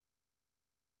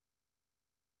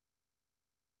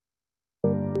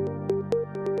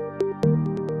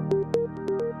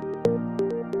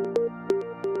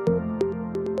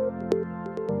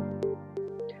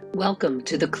Welcome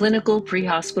to the Clinical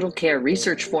Pre-Hospital Care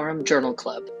Research Forum Journal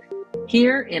Club.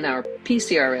 Here in our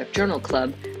PCRF Journal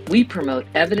Club, we promote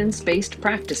evidence-based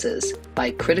practices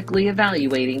by critically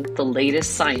evaluating the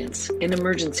latest science in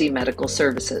emergency medical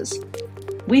services.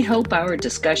 We hope our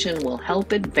discussion will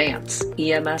help advance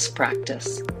EMS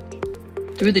practice.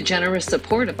 Through the generous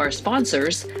support of our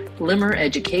sponsors, Limmer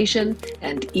Education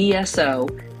and ESO,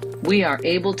 we are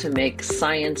able to make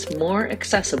science more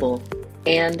accessible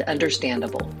and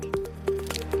understandable.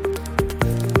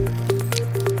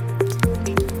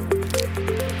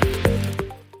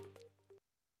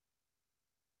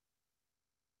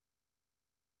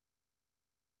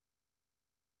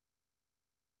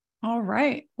 All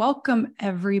right. Welcome,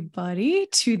 everybody,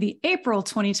 to the April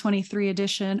 2023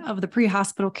 edition of the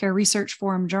Pre-Hospital Care Research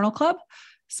Forum Journal Club.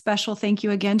 Special thank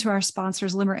you again to our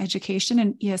sponsors, Limmer Education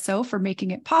and ESO, for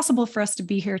making it possible for us to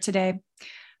be here today.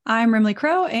 I'm Rimley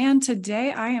Crow, and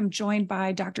today I am joined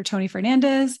by Dr. Tony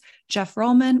Fernandez, Jeff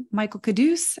Rollman, Michael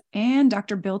Caduce, and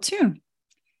Dr. Bill Toon.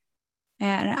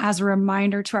 And as a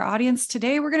reminder to our audience,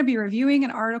 today we're going to be reviewing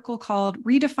an article called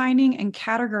Redefining and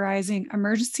Categorizing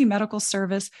Emergency Medical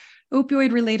Service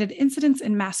Opioid-Related Incidents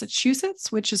in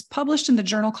Massachusetts, which is published in the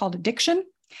journal called Addiction.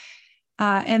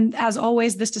 And as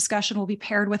always, this discussion will be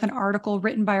paired with an article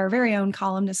written by our very own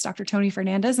columnists, Dr. Tony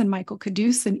Fernandez and Michael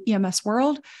Caduce in EMS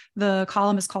World. The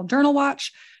column is called Journal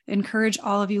Watch. I encourage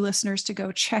all of you listeners to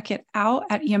go check it out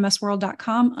at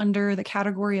emsworld.com under the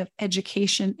category of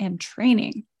education and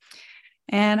training.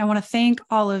 And I want to thank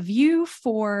all of you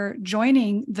for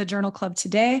joining the Journal Club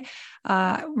today.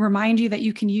 Remind you that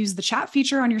you can use the chat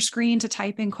feature on your screen to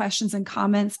type in questions and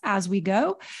comments as we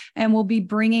go, and we'll be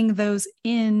bringing those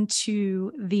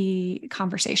into the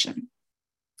conversation.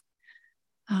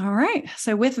 All right,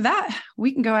 so with that,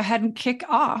 we can go ahead and kick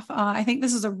off. I think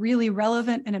this is a really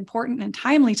relevant and important and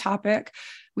timely topic.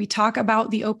 We talk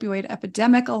about the opioid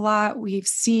epidemic a lot. We've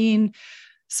seen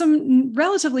some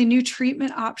relatively new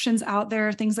treatment options out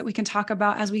there, things that we can talk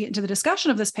about as we get into the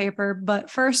discussion of this paper. But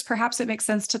first, perhaps it makes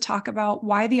sense to talk about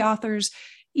why the authors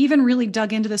even really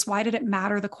dug into this. Why did it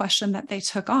matter, the question that they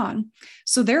took on?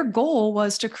 So their goal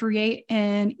was to create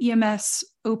an EMS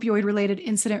opioid-related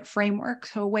incident framework,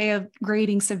 so a way of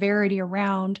grading severity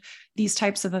around these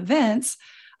types of events.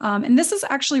 And this is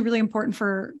actually really important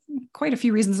for quite a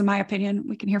few reasons, in my opinion.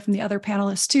 We can hear from the other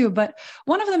panelists too. But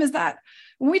one of them is that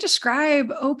when we describe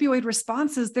opioid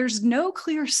responses, there's no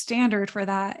clear standard for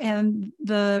that. And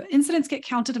the incidents get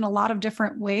counted in a lot of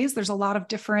different ways. There's a lot of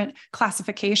different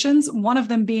classifications. One of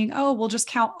them being, we'll just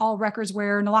count all records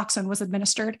where naloxone was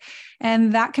administered.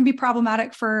 And that can be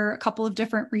problematic for a couple of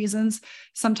different reasons.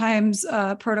 Sometimes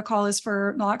protocol is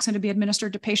for naloxone to be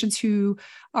administered to patients who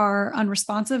are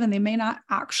unresponsive and they may not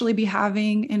actually be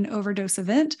having an overdose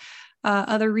event.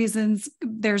 Other reasons,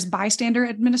 there's bystander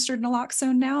administered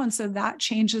naloxone now. And so that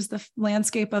changes the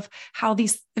landscape of how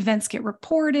these events get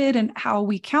reported and how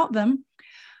we count them.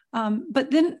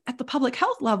 But then at the public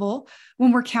health level,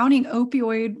 when we're counting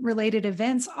opioid related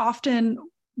events, often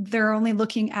they're only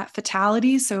looking at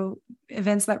fatalities, so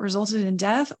events that resulted in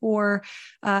death, or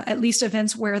at least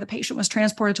events where the patient was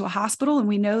transported to a hospital. And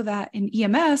we know that in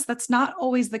EMS, that's not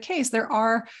always the case. There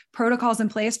are protocols in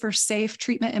place for safe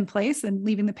treatment in place and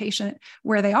leaving the patient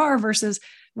where they are, versus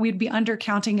we'd be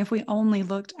undercounting if we only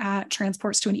looked at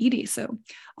transports to an ED. So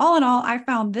all in all, I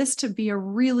found this to be a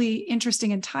really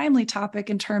interesting and timely topic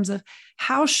in terms of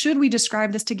how should we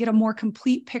describe this to get a more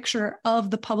complete picture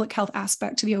of the public health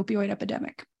aspect to the opioid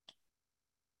epidemic.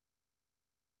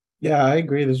 Yeah, I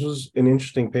agree. This was an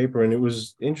interesting paper, and it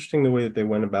was interesting the way that they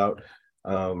went about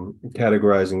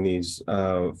categorizing these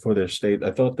for their state.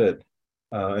 I thought that,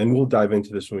 and we'll dive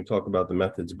into this when we talk about the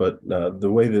methods, but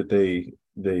the way that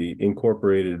they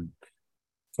incorporated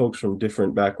folks from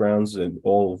different backgrounds and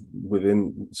all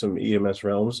within some EMS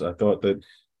realms, I thought that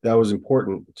that was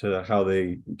important to how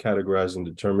they categorize and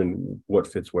determine what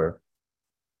fits where.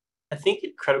 I think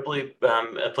incredibly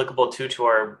applicable too to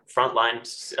our frontline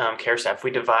care staff.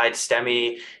 We divide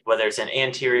STEMI, whether it's an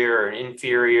anterior or an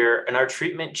inferior, and our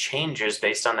treatment changes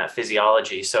based on that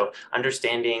physiology. So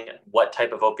understanding what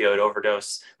type of opioid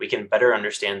overdose, we can better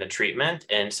understand the treatment.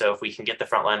 And so if we can get the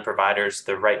frontline providers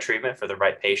the right treatment for the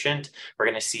right patient, we're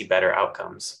going to see better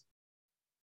outcomes.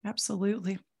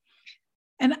 Absolutely.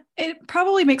 And it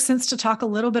probably makes sense to talk a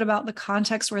little bit about the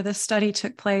context where this study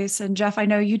took place. And Jeff, I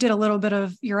know you did a little bit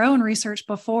of your own research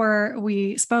before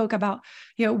we spoke about,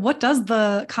 what does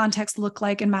the context look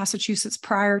like in Massachusetts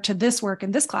prior to this work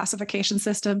and this classification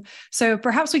system? So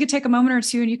perhaps we could take a moment or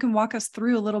two and you can walk us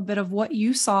through a little bit of what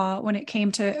you saw when it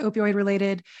came to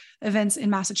opioid-related events in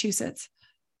Massachusetts.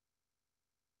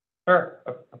 Sure,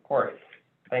 of course.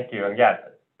 Thank you. And yes,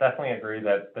 definitely agree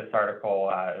that this article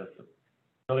is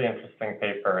a really interesting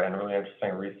paper and really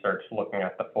interesting research looking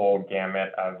at the full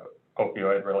gamut of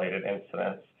opioid-related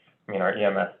incidents. I mean, our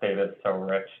EMS data is so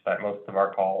rich that most of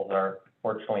our calls are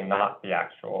fortunately not the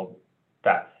actual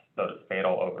deaths, those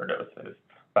fatal overdoses.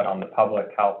 But on the public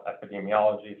health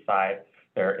epidemiology side,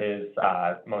 there is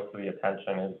most of the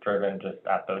attention is driven just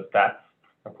at those deaths.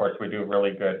 Of course, we do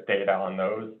really good data on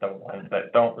those, the ones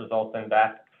that don't result in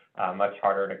death, much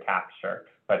harder to capture.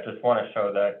 But just want to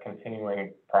show the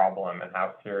continuing problem and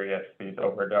how serious these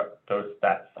overdose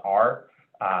deaths are,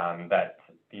 that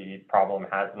the problem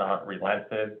has not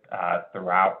relented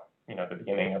throughout, the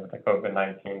beginning of the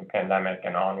COVID-19 pandemic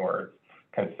and onwards.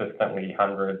 Consistently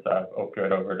hundreds of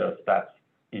opioid overdose deaths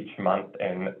each month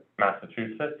in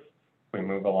Massachusetts. We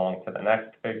move along to the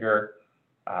next figure.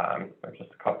 There's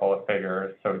just a couple of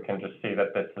figures, so we can just see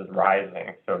that this is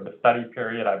rising. So the study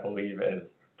period, I believe, is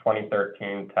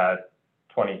 2013 to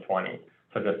 2020.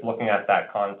 So just looking at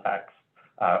that context,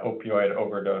 opioid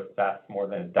overdose deaths more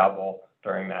than double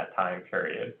during that time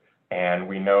period. And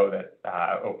we know that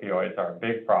opioids are a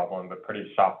big problem, but pretty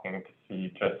shocking to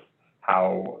see just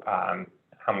how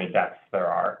many deaths there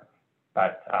are.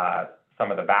 But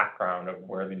some of the background of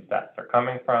where these deaths are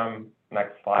coming from.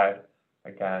 Next slide,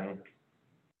 again.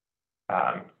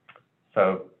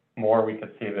 So more we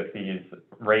could see that these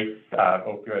rates of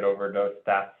opioid overdose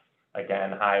deaths,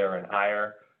 again, higher and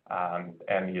higher.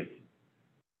 And these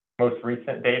most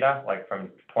recent data, like from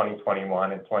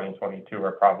 2021 and 2022,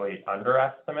 are probably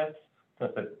underestimates,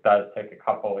 since it does take a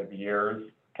couple of years,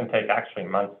 can take actually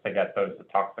months to get those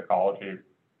toxicology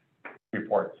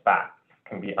reports back. It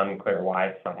can be unclear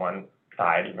why someone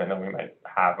died, even though we might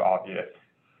have obvious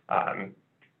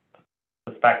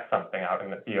suspect something out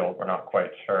in the field. We're not quite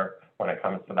sure when it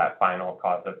comes to that final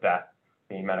cause of death,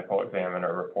 the medical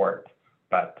examiner report,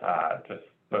 but just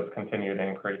those continued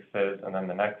increases. And then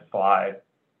the next slide.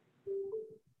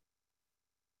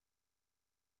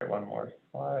 One more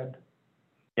slide.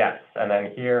 Yes, and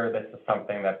then here, this is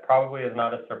something that probably is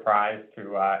not a surprise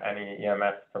to any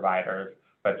EMS providers,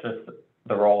 but just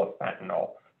the role of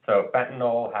fentanyl. So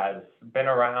fentanyl has been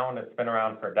around, it's been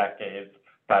around for decades,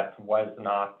 but was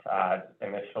not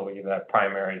initially the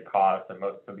primary cause of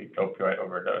most of these opioid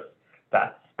overdose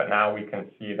deaths. But now we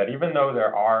can see that even though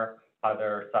there are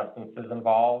other substances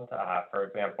involved, for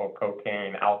example,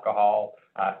 cocaine, alcohol,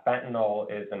 fentanyl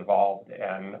is involved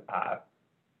in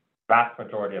vast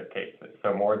majority of cases.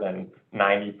 So more than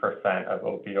 90% of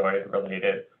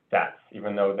opioid-related deaths,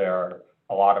 even though there are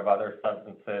a lot of other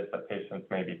substances that patients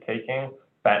may be taking,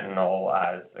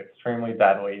 fentanyl is extremely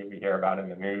deadly. We hear about in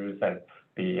the news, and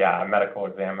the medical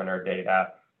examiner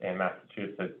data in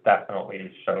Massachusetts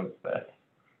definitely shows this.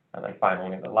 And then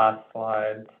finally, the last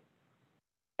slide.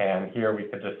 And here we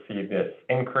could just see this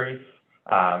increase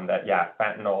that,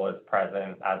 fentanyl is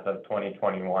present as of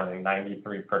 2021 in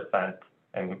 93%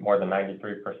 and more than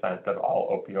 93% of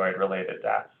all opioid-related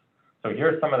deaths. So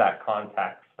here's some of that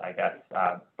context, I guess,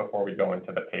 before we go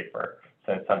into the paper,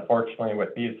 since unfortunately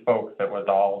with these folks, it was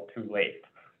all too late.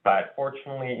 But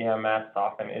fortunately, EMS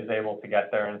often is able to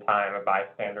get there in time. A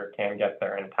bystander can get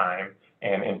there in time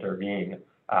and intervene.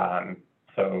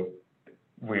 So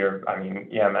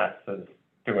EMS is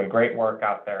doing great work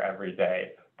out there every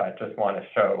day, but just want to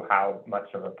show how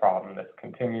much of a problem this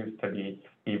continues to be,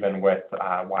 even with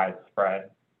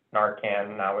widespread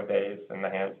Narcan nowadays in the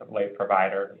hands of lay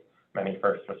providers, many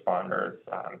first responders.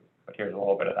 But here's a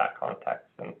little bit of that context,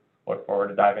 and look forward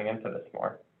to diving into this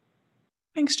more.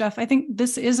 Thanks, Jeff. I think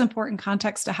this is important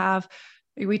context to have.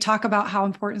 We talk about how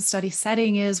important study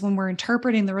setting is when we're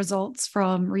interpreting the results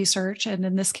from research. And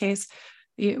in this case,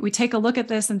 we take a look at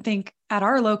this and think at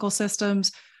our local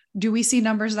systems, do we see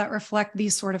numbers that reflect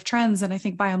these sort of trends? And I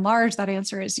think by and large, that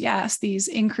answer is yes. These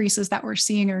increases that we're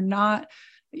seeing are not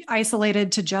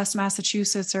isolated to just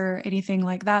Massachusetts or anything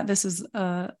like that. This is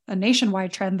a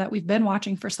nationwide trend that we've been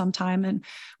watching for some time. And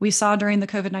we saw during the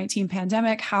COVID-19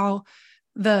 pandemic how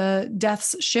the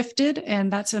deaths shifted.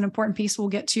 And that's an important piece we'll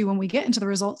get to when we get into the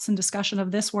results and discussion of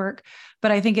this work.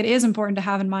 But I think it is important to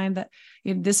have in mind that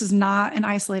this is not an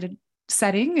isolated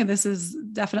setting. And this is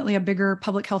definitely a bigger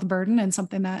public health burden and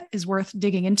something that is worth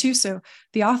digging into. So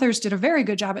the authors did a very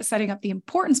good job at setting up the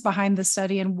importance behind this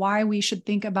study and why we should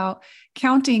think about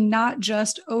counting not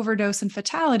just overdose and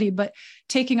fatality, but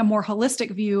taking a more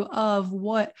holistic view of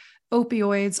what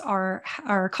opioids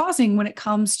are causing when it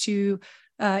comes to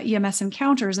EMS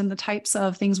encounters and the types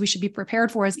of things we should be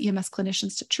prepared for as EMS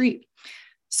clinicians to treat.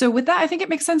 So with that, I think it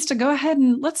makes sense to go ahead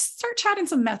and let's start chatting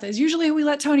some methods. Usually we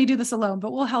let Tony do this alone,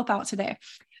 but we'll help out today.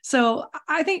 So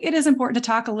I think it is important to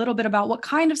talk a little bit about what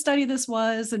kind of study this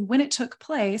was and when it took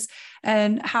place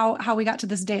and how we got to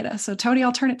this data. So Tony,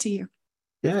 I'll turn it to you.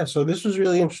 Yeah, so this was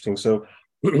really interesting. So,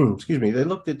 excuse me, they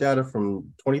looked at data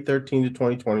from 2013 to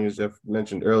 2020, as Jeff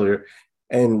mentioned earlier,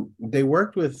 and they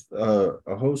worked with a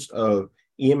host of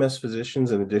EMS physicians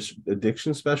and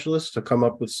addiction specialists to come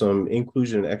up with some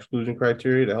inclusion and exclusion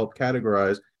criteria to help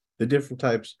categorize the different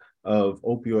types of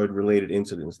opioid-related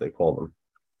incidents, they call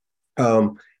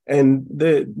them. And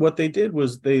what they did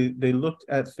was they looked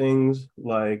at things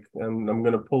like, and I'm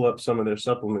going to pull up some of their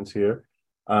supplements here.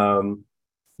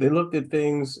 They looked at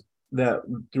things that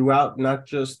throughout not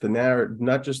just the narrative,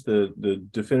 not just the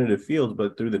definitive fields,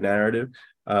 but through the narrative.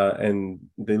 And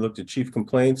they looked at chief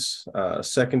complaints,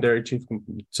 secondary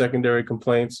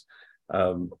complaints,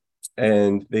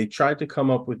 and they tried to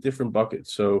come up with different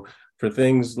buckets. So for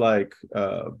things like,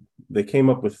 they came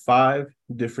up with 5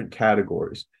 different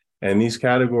categories. And these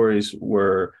categories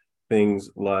were things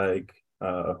like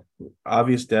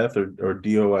obvious death or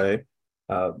DOA,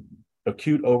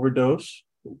 acute overdose,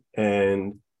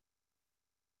 and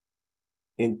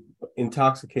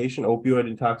intoxication, opioid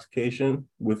intoxication,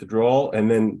 withdrawal, and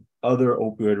then other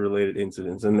opioid-related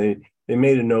incidents. And they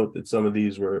made a note that some of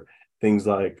these were things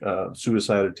like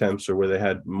suicide attempts, or where they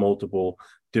had multiple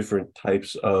different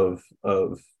types of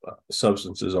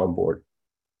substances on board.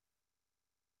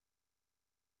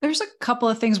 There's a couple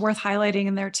of things worth highlighting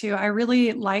in there too. I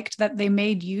really liked that they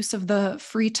made use of the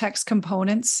free text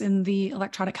components in the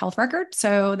electronic health record.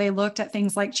 So they looked at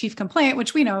things like chief complaint,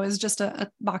 which we know is just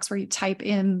a box where you type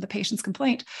in the patient's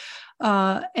complaint.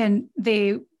 And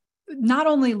they not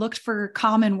only looked for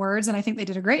common words, and I think they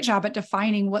did a great job at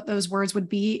defining what those words would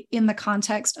be in the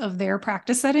context of their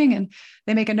practice setting. And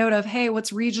they make a note of, hey,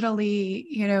 what's regionally,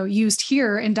 used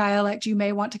here in dialect, you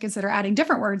may want to consider adding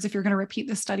different words if you're going to repeat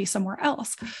this study somewhere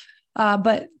else.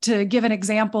 But to give an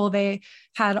example, they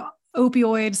had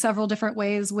opioid several different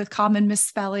ways with common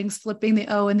misspellings, flipping the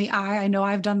O and the I. I know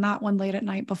I've done that one late at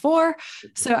night before.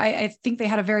 So I think they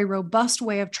had a very robust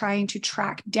way of trying to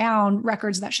track down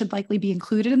records that should likely be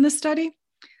included in this study.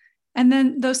 And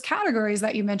then those categories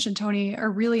that you mentioned, Tony, are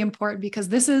really important because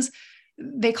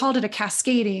they called it a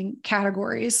cascading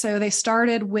categories. So they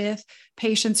started with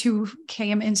patients who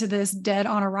came into this dead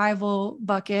on arrival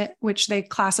bucket, which they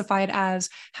classified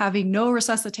as having no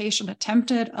resuscitation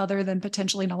attempted other than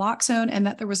potentially naloxone, and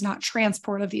that there was not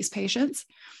transport of these patients.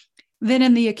 Then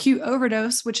in the acute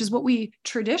overdose, which is what we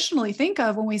traditionally think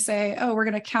of when we say, oh, we're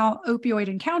going to count opioid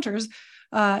encounters,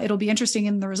 it'll be interesting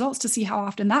in the results to see how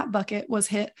often that bucket was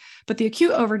hit. But the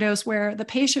acute overdose, where the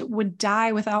patient would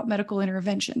die without medical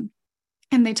intervention.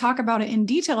 And they talk about it in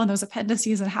detail in those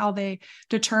appendices and how they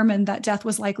determined that death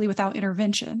was likely without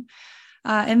intervention.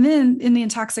 And then in the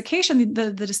intoxication,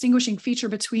 the distinguishing feature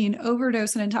between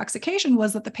overdose and intoxication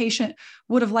was that the patient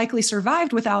would have likely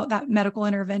survived without that medical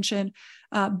intervention,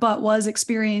 but was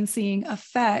experiencing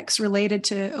effects related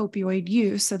to opioid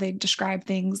use. So they describe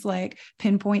things like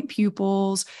pinpoint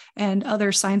pupils and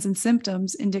other signs and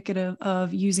symptoms indicative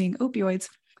of using opioids.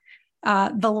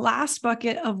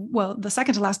 The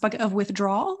second to last bucket of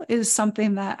withdrawal is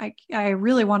something that I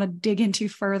really want to dig into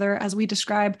further as we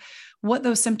describe what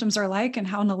those symptoms are like and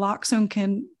how naloxone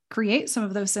can create some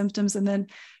of those symptoms, and then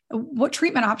what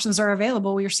treatment options are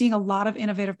available. We are seeing a lot of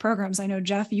innovative programs. I know,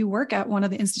 Jeff, you work at one of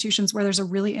the institutions where there's a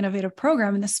really innovative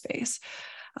program in this space.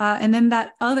 And then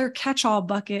that other catch-all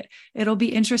bucket, it'll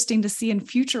be interesting to see in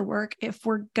future work if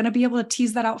we're going to be able to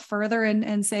tease that out further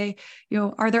and say,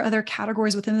 are there other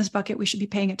categories within this bucket we should be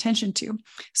paying attention to?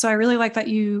 So I really like that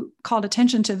you called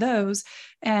attention to those.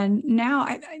 And now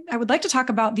I would like to talk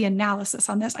about the analysis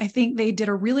on this. I think they did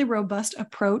a really robust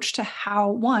approach to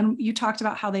how, one, you talked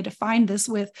about how they defined this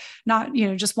with not,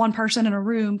 just one person in a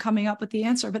room coming up with the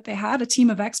answer, but they had a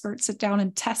team of experts sit down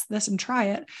and test this and try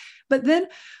it. But then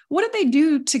what did they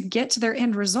do to get to their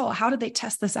end result? How did they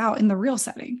test this out in the real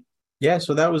setting? Yeah,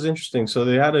 so that was interesting. So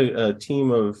they had a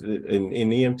team of an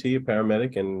EMT, a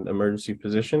paramedic, and emergency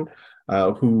physician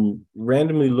who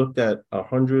randomly looked at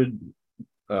 100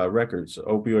 records,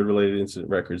 opioid-related incident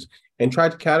records, and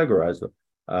tried to categorize them.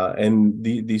 And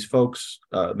these folks,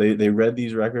 they read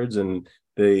these records, and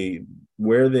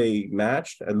where they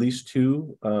matched, at least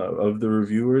 2 of the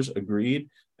reviewers agreed,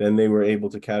 then they were able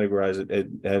to categorize it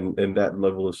at that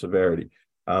level of severity.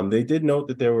 They did note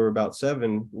that there were about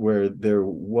 7 where there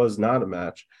was not a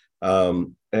match,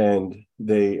 and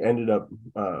they ended up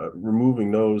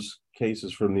removing those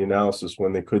cases from the analysis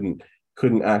when they couldn't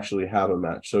actually have a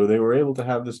match. So they were able to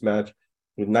have this match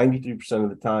with 93% of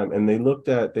the time. And they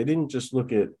didn't just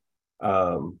look at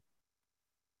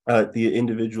the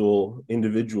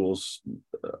individuals.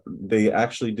 They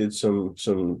actually did some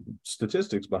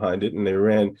statistics behind it, and they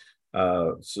ran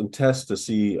some tests to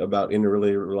see about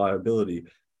interrelated reliability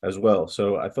as well.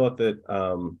 So I thought that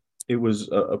it was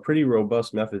a pretty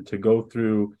robust method to go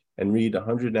through and read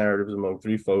 100 narratives among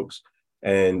 3 folks,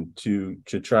 and to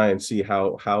try and see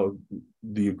how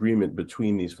the agreement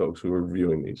between these folks who were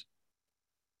reviewing these.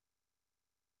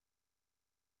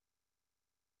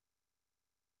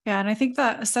 Yeah, and I think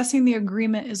that assessing the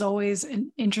agreement is always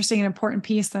an interesting and important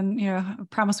piece. And, I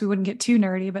promise we wouldn't get too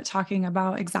nerdy, but talking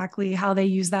about exactly how they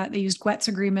use that. They used Gwett's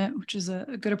agreement, which is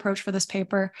a good approach for this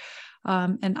paper.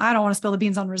 And I don't want to spill the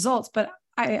beans on results, but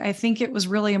I think it was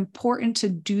really important to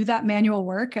do that manual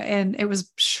work. And it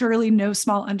was surely no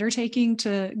small undertaking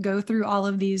to go through all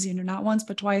of these, not once,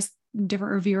 but twice,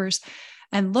 different reviewers,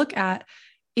 and look at,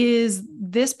 is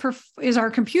our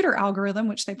computer algorithm,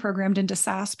 which they programmed into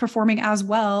SAS, performing as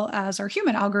well as our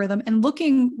human algorithm, and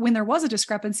looking when there was a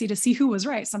discrepancy to see who was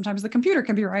right. Sometimes the computer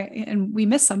can be right and we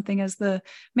miss something as the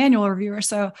manual reviewer.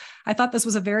 So I thought this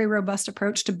was a very robust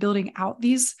approach to building out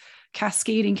these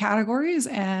cascading categories.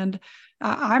 And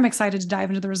I'm excited to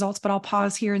dive into the results, but I'll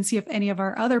pause here and see if any of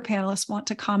our other panelists want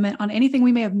to comment on anything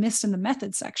we may have missed in the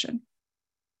methods section.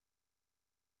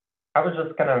 I was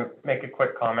just going to make a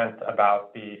quick comment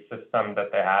about the system that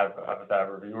they have of the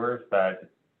reviewers, the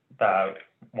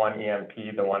one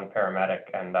EMT, the one paramedic,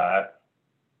 and the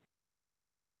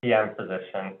EM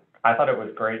physician. I thought it was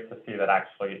great to see that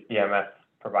actually EMS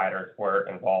providers were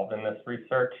involved in this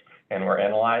research and were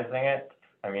analyzing it.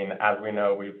 I mean, as we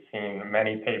know, we've seen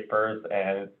many papers,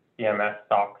 and EMS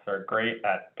docs are great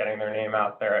at getting their name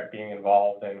out there, at being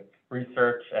involved in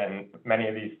research, and many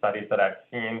of these studies that I've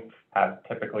seen have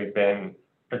typically been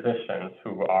physicians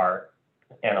who are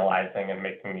analyzing and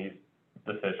making these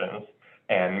decisions.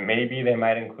 And maybe they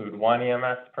might include one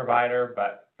EMS provider,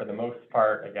 but for the most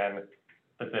part, again, it's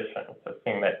physicians. So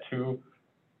seeing that two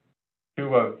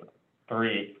of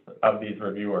 3 of these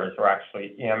reviewers were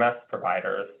actually EMS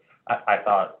providers, I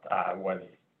thought was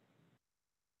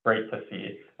great to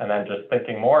see. And then just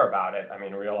thinking more about it, I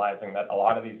mean, realizing that a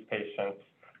lot of these patients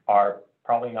are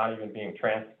probably not even being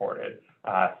transported.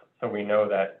 So we know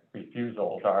that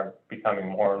refusals are becoming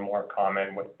more and more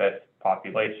common with this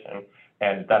population.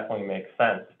 And it definitely makes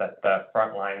sense that the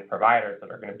frontline providers that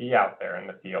are going to be out there in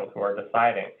the field who are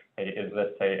deciding, hey, is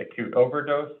this a acute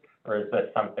overdose, or is this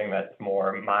something that's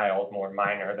more mild, more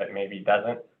minor, that maybe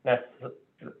doesn't necessarily,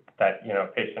 that,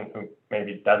 patient who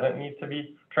maybe doesn't need to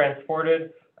be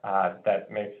transported, that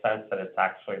makes sense that it's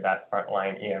actually that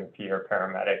frontline EMT or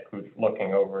paramedic who's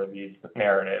looking over these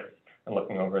narratives and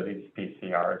looking over these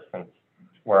PCRs, since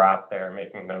we're out there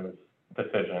making those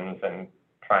decisions and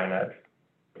trying to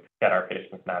get our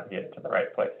patients navigated to the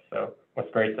right place. So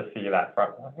it's great to see that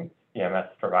frontline EMS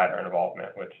provider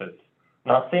involvement, which is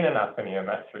not seen enough in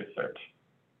EMS research.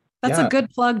 That's a good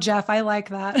plug, Jeff. I like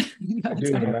that. I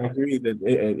do, and I agree that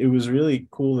it was really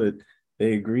cool that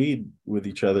they agreed with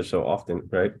each other so often,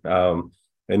 right?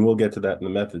 And we'll get to that in the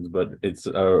methods, but it's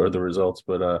or the results.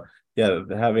 But yeah,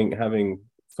 having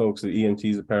folks, the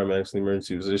EMTs, the paramedics, the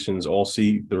emergency physicians all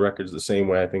see the records the same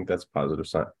way, I think that's a positive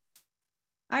sign.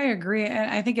 I agree.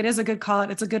 And I think it is a good call.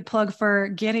 It's a good plug for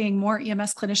getting more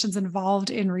EMS clinicians involved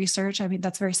in research. I mean,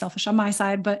 that's very selfish on my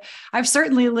side, but I've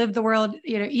certainly lived the world,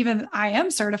 even I am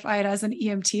certified as an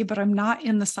EMT, but I'm not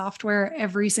in the software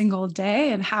every single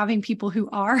day. And having people who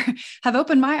are have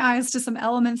opened my eyes to some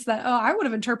elements that, I would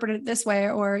have interpreted it this way.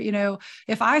 Or,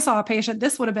 if I saw a patient,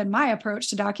 this would have been my approach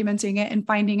to documenting it, and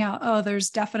finding out, there's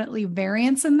definitely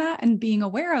variance in that. And being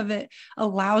aware of it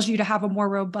allows you to have a more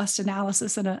robust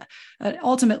analysis and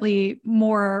ultimately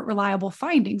more reliable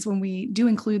findings when we do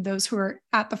include those who are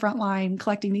at the front line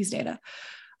collecting these data.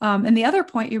 And the other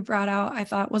point you brought out, I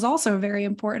thought, was also very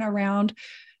important around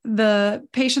the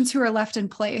patients who are left in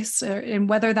place, and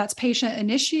whether that's patient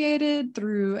initiated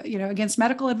through, against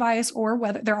medical advice, or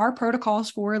whether there are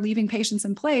protocols for leaving patients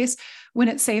in place when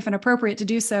it's safe and appropriate to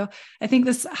do so. I think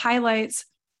this highlights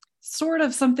sort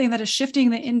of something that is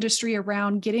shifting the industry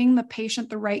around getting the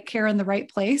patient the right care in the right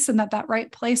place, and that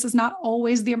right place is not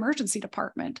always the emergency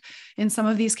department. In some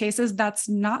of these cases, that's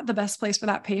not the best place for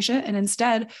that patient, and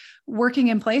instead working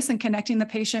in place and connecting the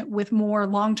patient with more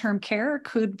long-term care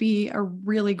could be a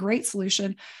really great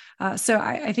solution. So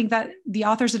I think that the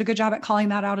authors did a good job at calling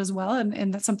that out as well,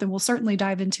 and that's something we'll certainly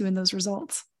dive into in those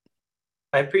results.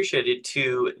 I appreciated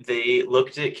too, they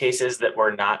looked at cases that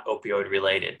were not opioid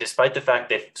related. Despite the fact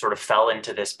they sort of fell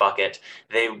into this bucket,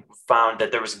 they found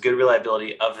that there was good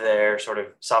reliability of their sort of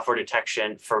software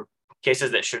detection for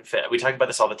cases that should fit. We talk about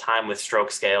this all the time with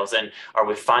stroke scales, and are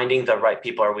we finding the right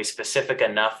people? Are we specific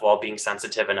enough while being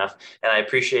sensitive enough? And I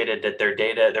appreciated that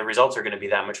their results are going to be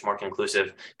that much more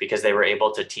conclusive because they were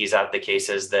able to tease out the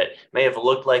cases that may have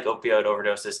looked like opioid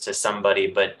overdoses to somebody,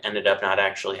 but ended up not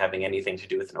actually having anything to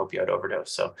do with an opioid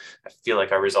overdose. So I feel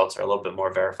like our results are a little bit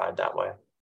more verified that way.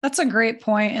 That's a great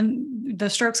point. And the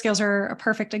stroke scales are a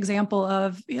perfect example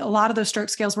of a lot of those stroke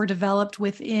scales were developed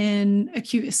within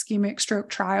acute ischemic stroke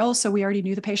trials. So we already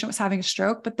knew the patient was having a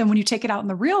stroke. But then when you take it out in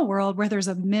the real world where there's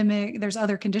there's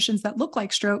other conditions that look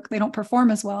like stroke, they don't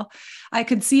perform as well. I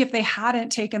could see if they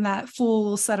hadn't taken that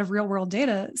full set of real world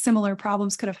data, similar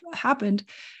problems could have happened.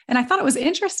 And I thought it was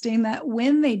interesting that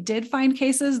when they did find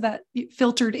cases that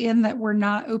filtered in that were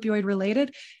not opioid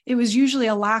related, it was usually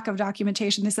a lack of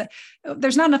documentation. They said,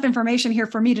 there's not enough information here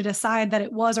for me to decide that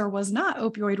it was or was not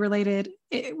opioid related.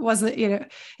 It wasn't,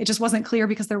 it just wasn't clear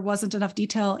because there wasn't enough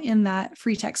detail in that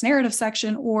free text narrative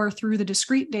section or through the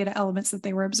discrete data elements that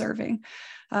they were observing.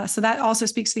 So that also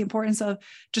speaks to the importance of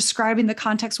describing the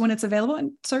context when it's available.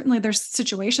 And certainly there's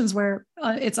situations where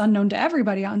it's unknown to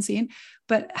everybody on scene,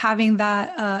 but having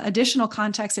that additional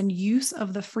context and use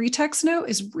of the free text note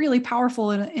is really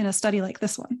powerful in a study like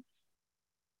this one.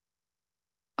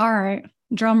 All right,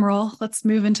 drum roll. Let's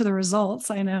move into the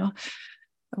results. I know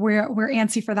we're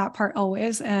antsy for that part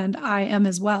always, and I am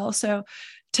as well. So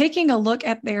taking a look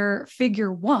at their figure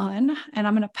 1, and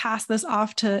I'm going to pass this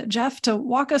off to Jeff to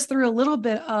walk us through a little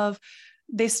bit of,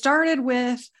 they started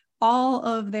with all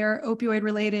of their opioid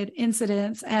related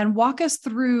incidents and walk us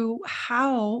through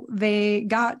how they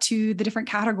got to the different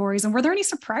categories. And were there any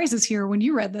surprises here when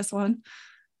you read this one?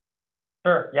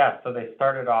 Sure, yeah, so they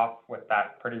started off with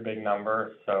that pretty big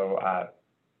number. So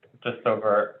just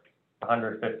over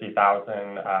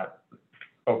 150,000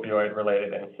 opioid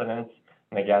related incidents.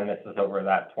 And again, this is over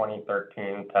that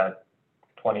 2013 to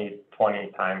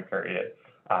 2020 time period.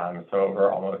 So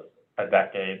over almost a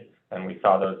decade. And we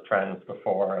saw those trends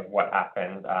before of what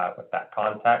happened with that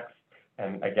context.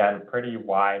 And again, pretty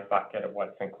wide bucket of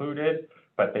what's included,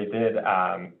 but they did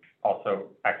also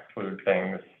exclude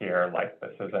things here, like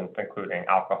this isn't including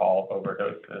alcohol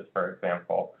overdoses, for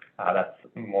example. That's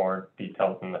more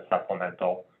detailed in the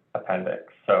supplemental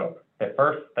appendix. So the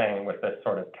first thing with this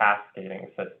sort of cascading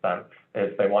system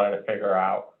is they wanted to figure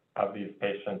out of these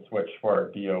patients which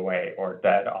were DOA or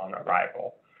dead on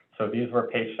arrival. So these were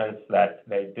patients that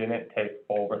they didn't take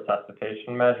full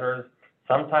resuscitation measures.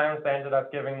 Sometimes they ended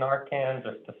up giving Narcan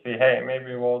just to see, hey,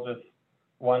 maybe we'll just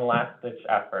one last ditch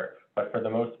effort. But for the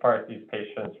most part, these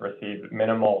patients received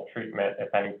minimal treatment,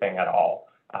 if anything at all.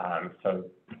 So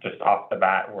just off the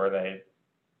bat, were they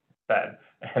dead?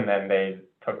 And then they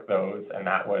took those, and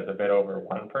that was a bit over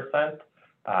 1%.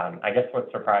 I guess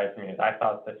what surprised me is I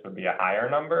thought this would be a higher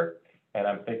number, and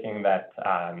I'm thinking that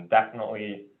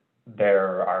definitely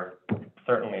there are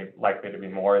certainly likely to be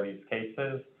more of these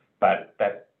cases, but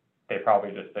that they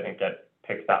probably just didn't get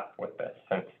picked up with this,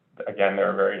 since again, there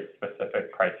are very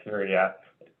specific criteria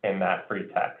in that free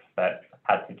text that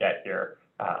had to get here.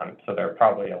 So there are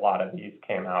probably a lot of these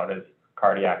came out as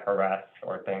cardiac arrests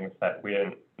or things that we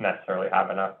didn't necessarily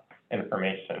have enough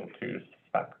information to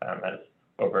suspect them as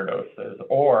overdoses.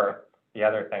 Or the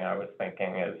other thing I was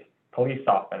thinking is police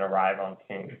often arrive on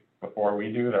scene before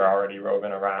we do. They're already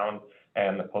roving around,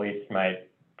 and the police might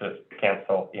just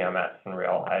cancel EMS and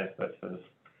realize this is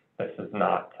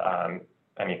not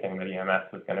anything that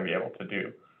EMS is going to be able to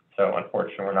do. So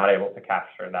unfortunately, we're not able to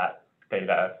capture that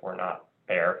data if we're not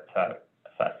there to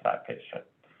assess that patient.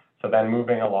 So then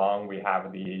moving along, we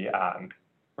have the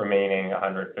remaining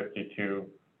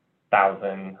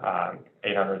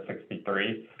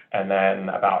 152,863, and then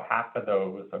about half of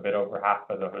those, a bit over half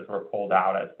of those, were pulled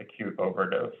out as acute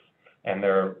overdose. And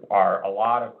there are a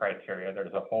lot of criteria.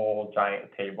 There's a whole giant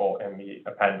table in the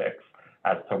appendix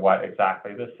as to what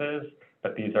exactly this is,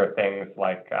 but these are things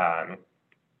like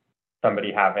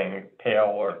somebody having pale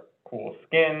or cool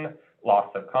skin, loss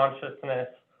of consciousness,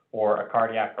 or a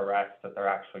cardiac arrest that they're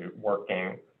actually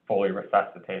working, fully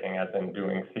resuscitating, as in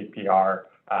doing CPR,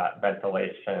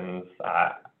 ventilations,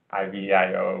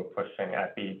 IVIO, pushing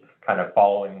epi, kind of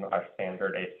following our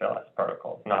standard ACLS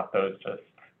protocols, not those just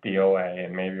DOA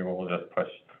and maybe we'll just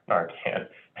push Narcan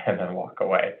and then walk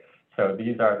away. So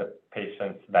these are the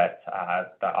patients that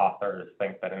the authors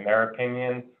think that, in their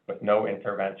opinion, with no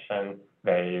intervention,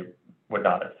 they would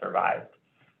not have survived.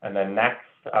 And then next,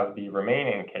 of the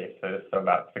remaining cases, so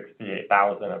about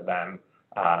 68,000 of them,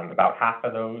 about half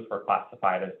of those were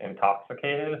classified as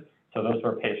intoxicated. So those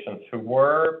were patients who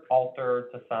were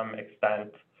altered to some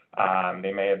extent.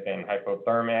 They may have been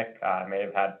hypothermic, may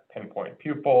have had pinpoint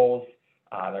pupils,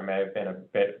 there may have been a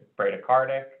bit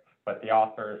bradycardic, but the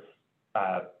authors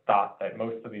thought that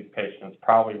most of these patients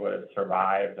probably would have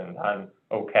survived and done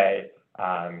okay,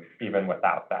 even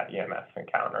without that EMS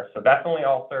encounter. So definitely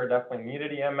ulcer, definitely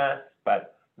needed EMS,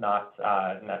 but not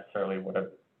necessarily would have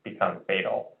become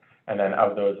fatal. And then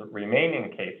of those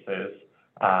remaining cases,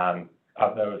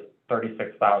 of those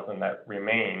 36,000 that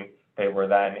remain, they were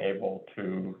then able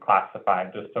to classify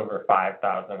just over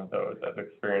 5,000 of those as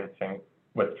experiencing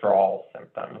withdrawal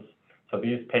symptoms. So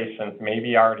these patients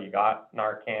maybe already got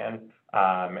Narcan,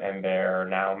 and they're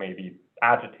now maybe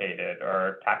agitated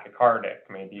or tachycardic,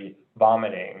 maybe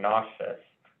vomiting, nauseous.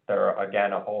 There are,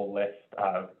 again, a whole list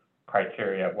of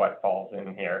criteria of what falls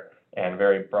in here, and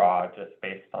very broad just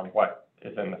based on what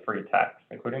is in the free text,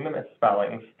 including the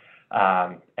misspellings.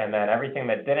 And then everything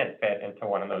that didn't fit into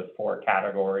one of those four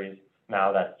categories,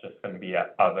 now that's just going to be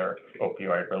other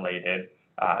opioid-related.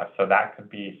 So that could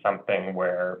be something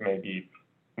where maybe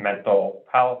mental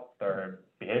health or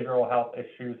behavioral health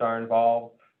issues are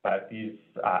involved, but these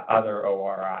other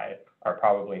ORI are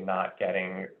probably not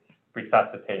getting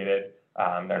resuscitated.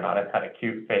 They're not in that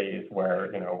acute phase where,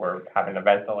 we're having to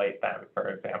ventilate them, for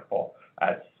example.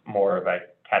 It's more of a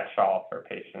catch-all for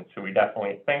patients who we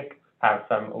definitely think have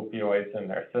some opioids in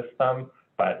their system,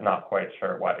 but not quite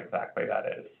sure what exactly that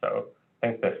is. So I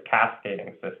think this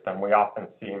cascading system, we often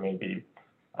see maybe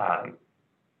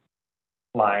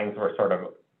lines where sort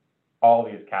of all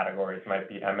these categories might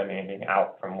be emanating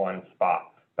out from one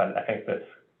spot. But I think this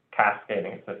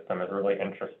cascading system is really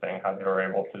interesting, how they were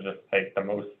able to just take the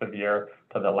most severe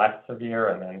to the less severe,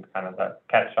 and then kind of the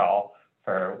catch-all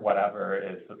for whatever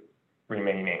is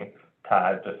remaining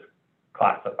to just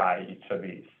classify each of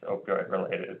these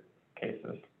opioid-related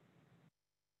cases.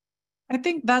 I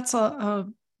think that's a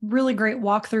really great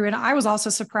walkthrough. And I was also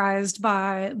surprised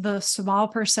by the small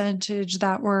percentage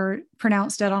that were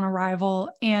pronounced dead on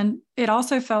arrival. And it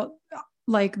also felt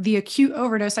like the acute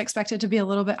overdose I expected to be a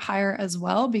little bit higher as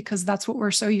well, because that's what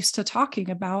we're so used to talking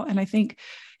about. And I think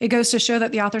it goes to show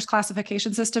that the author's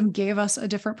classification system gave us a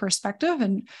different perspective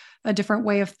and a different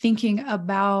way of thinking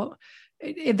about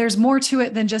it. There's more to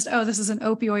it than just, oh, this is an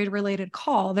opioid related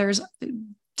call.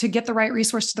 To get the right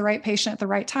resource to the right patient at the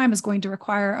right time is going to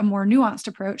require a more nuanced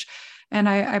approach. And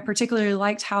I particularly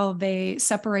liked how they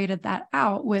separated that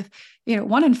out with,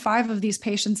 1 in 5 of these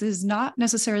patients is not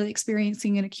necessarily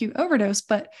experiencing an acute overdose,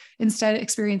 but instead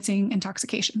experiencing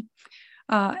intoxication.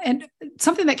 And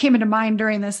something that came into mind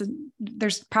during this, and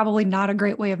there's probably not a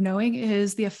great way of knowing,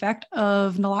 is the effect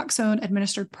of naloxone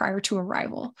administered prior to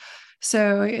arrival.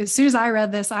 So as soon as I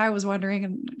read this, I was wondering,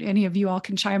 and any of you all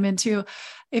can chime in too,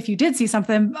 if you did see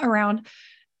something around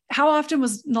how often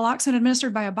was naloxone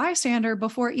administered by a bystander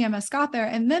before EMS got there?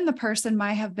 And then the person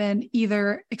might have been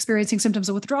either experiencing symptoms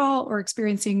of withdrawal or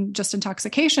experiencing just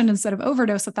intoxication instead of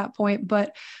overdose at that point.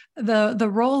 But the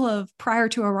role of prior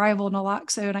to arrival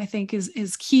naloxone, I think,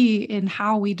 is key in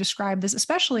how we describe this,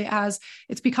 especially as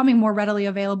it's becoming more readily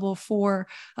available for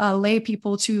lay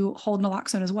people to hold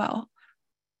naloxone as well.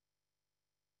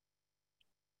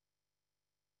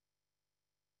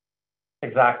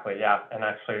 Exactly, yeah. And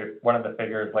actually, one of the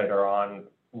figures later on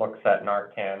looks at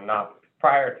Narcan not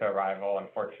prior to arrival.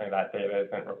 Unfortunately, that data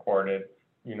isn't recorded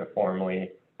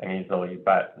uniformly and easily,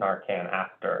 but Narcan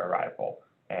after arrival.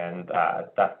 And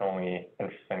definitely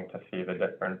interesting to see the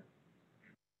different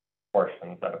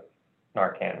portions of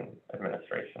Narcan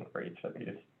administration for each of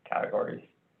these categories.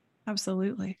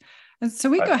 Absolutely. And so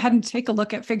we go ahead and take a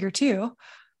look at figure 2.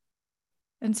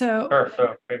 And so... Sure,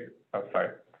 so sorry.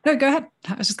 No, go ahead.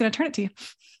 I was just going to turn it to you.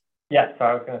 Yes, so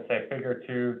I was going to say figure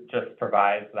 2 just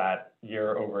provides that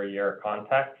year-over-year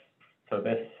context. So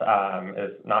this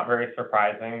is not very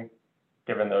surprising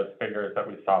given those figures that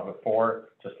we saw before,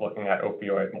 just looking at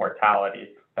opioid mortality,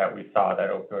 that we saw that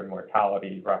opioid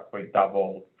mortality roughly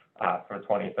doubled from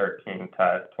 2013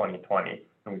 to 2020.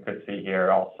 And we could see here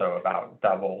also about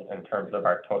doubled in terms of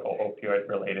our total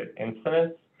opioid-related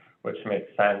incidents, which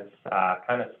makes sense,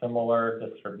 kind of similar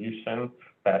distribution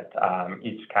that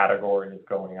each category is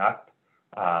going up.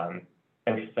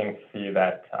 Interesting to see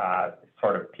that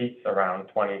sort of peaks around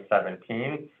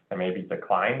 2017 and maybe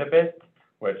declined a bit,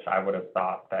 which I would have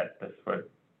thought that this would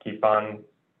keep on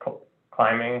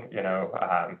climbing,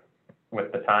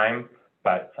 with the time.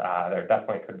 But there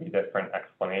definitely could be different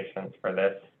explanations for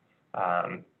this.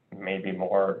 Maybe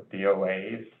more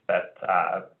DOAs,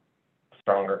 that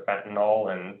stronger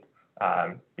fentanyl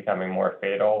and becoming more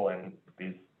fatal, and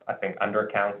these, I think,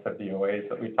 undercounts of DOAs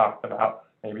that we talked about,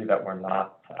 maybe that were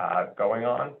not going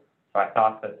on. So I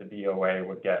thought that the DOA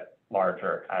would get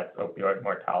larger as opioid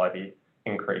mortality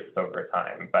increased over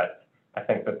time. But I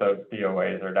think that those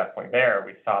DOAs are definitely there.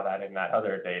 We saw that in that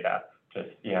other data, just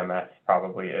EMS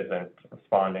probably isn't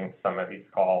responding to some of these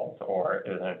calls or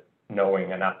isn't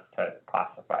knowing enough to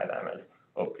classify them as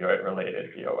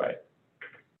opioid-related DOA.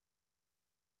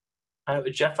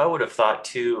 Jeff, I would have thought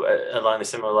too, along the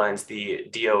similar lines, the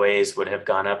DOAs would have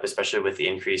gone up, especially with the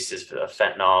increases of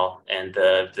fentanyl and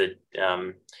the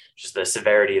just the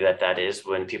severity that is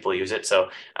when people use it. So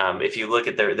if you look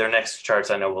at their next charts,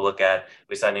 I know we'll look at,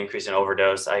 we saw an increase in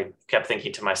overdose. I kept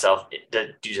thinking to myself, does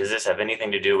this have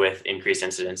anything to do with increased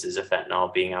incidences of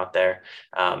fentanyl being out there?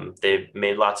 They've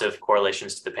made lots of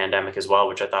correlations to the pandemic as well,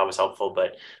 which I thought was helpful.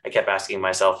 But I kept asking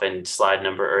myself in chart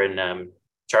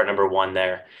number 1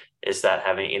 there, is that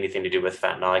having anything to do with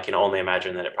fentanyl? I can only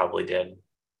imagine that it probably did.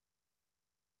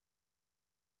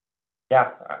 Yeah,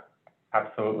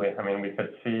 absolutely. I mean, we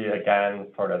could see again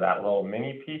sort of that little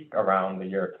mini peak around the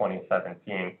year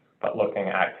 2017, but looking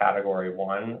at category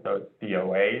 1, those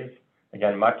DOAs,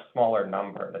 again, much smaller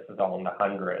number. This is all in the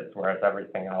hundreds, whereas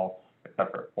everything else, except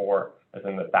for 4, is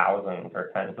in the thousands or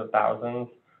tens of thousands.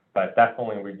 But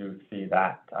definitely we do see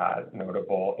that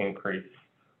notable increase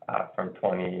from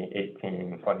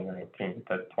 2018, 2019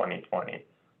 to 2020.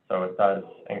 So it does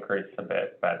increase a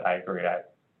bit, but I agree, I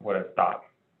would have thought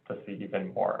to see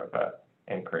even more of an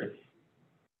increase.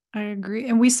 I agree.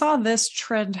 And we saw this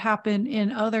trend happen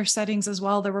in other settings as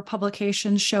well. There were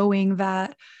publications showing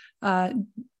that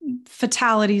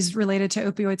fatalities related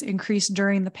to opioids increased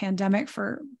during the pandemic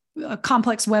for a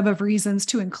complex web of reasons,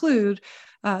 to include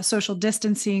social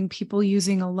distancing, people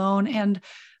using alone, and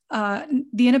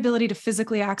the inability to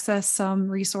physically access some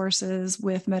resources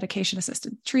with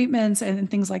medication-assisted treatments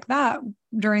and things like that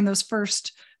during those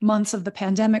first months of the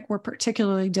pandemic were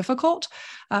particularly difficult.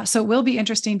 So it will be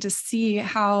interesting to see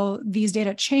how these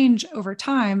data change over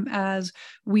time as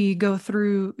we go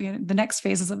through the next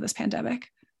phases of this pandemic.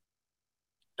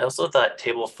 I also thought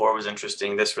table 4 was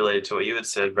interesting. This related to what you had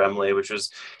said, Remley, which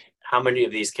was how many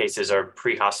of these cases are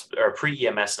pre-EMS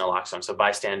naloxone, so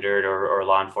bystander or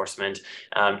law enforcement.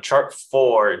 Chart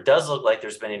 4 does look like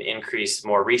there's been an increase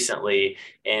more recently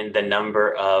in the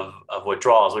number of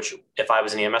withdrawals, which if I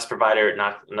was an EMS provider,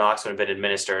 naloxone had been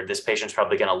administered, this patient's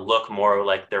probably going to look more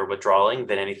like they're withdrawing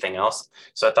than anything else.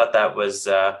 So I thought that was,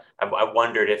 I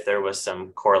wondered if there was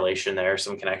some correlation there,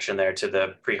 some connection there to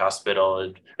the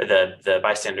pre-hospital or the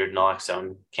bystander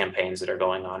naloxone campaigns that are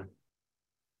going on.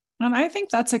 And I think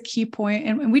that's a key point.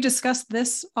 And we discussed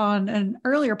this on an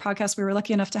earlier podcast. We were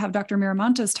lucky enough to have Dr.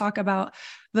 Miramontes talk about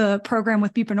the program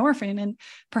with buprenorphine. And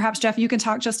perhaps, Jeff, you can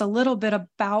talk just a little bit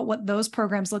about what those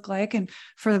programs look like. And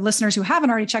for listeners who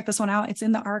haven't already checked this one out, it's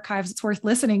in the archives. It's worth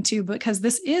listening to because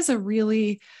this is a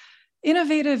really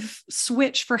innovative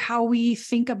switch for how we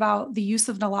think about the use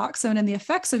of naloxone and the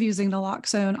effects of using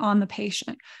naloxone on the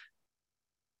patient.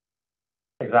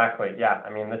 Exactly. Yeah.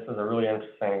 I mean, this is a really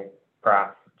interesting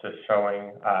graph just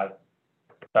showing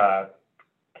the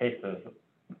cases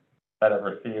that have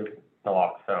received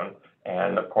naloxone.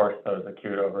 And of course, those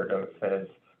acute overdoses,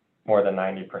 more than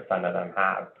 90% of them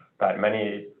have, but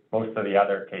most of the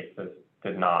other cases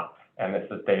did not. And this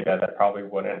is data that probably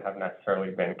wouldn't have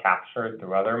necessarily been captured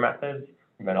through other methods.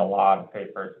 There's been a lot of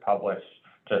papers published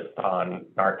just on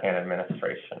Narcan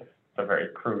administration. It's a very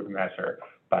crude measure,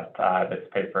 but this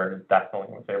paper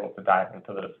definitely was able to dive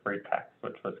into those free texts,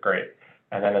 which was great.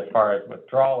 And then as far as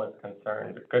withdrawal is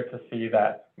concerned, it's good to see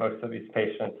that most of these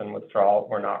patients in withdrawal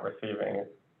were not receiving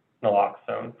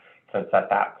naloxone, since at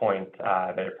that point,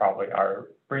 they probably are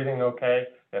breathing okay.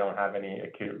 They don't have any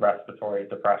acute respiratory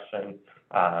depression.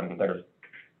 There's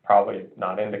probably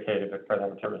not indicated for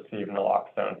them to receive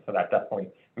naloxone. So that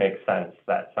definitely makes sense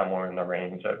that somewhere in the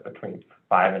range of between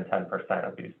 5 and 10%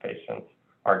 of these patients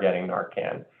are getting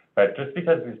Narcan. But just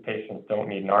because these patients don't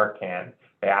need Narcan,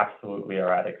 they absolutely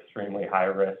are at extremely high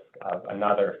risk of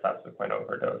another subsequent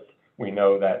overdose. We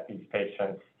know that these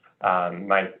patients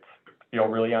might feel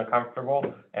really uncomfortable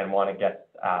and want to get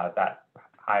that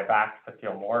high back to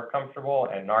feel more comfortable.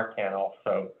 And Narcan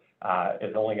also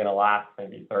is only going to last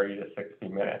maybe 30 to 60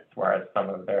 minutes, whereas some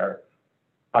of their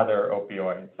other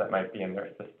opioids that might be in their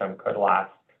system could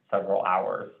last several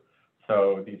hours.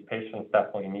 So these patients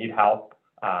definitely need help.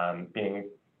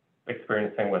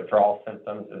 Experiencing withdrawal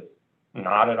symptoms is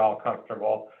not at all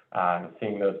comfortable.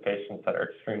 Seeing those patients that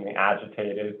are extremely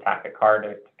agitated,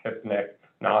 tachycardic, tachypnic,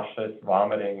 nauseous,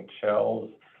 vomiting, chills,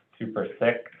 super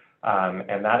sick.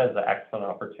 And that is an excellent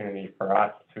opportunity for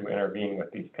us to intervene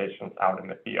with these patients out in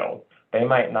the field. They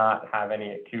might not have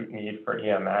any acute need for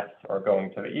EMS or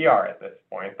going to the ER at this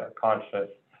point. They're conscious,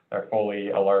 they're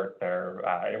fully alert, they're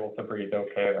able to breathe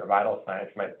okay, their vital signs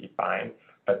might be fine.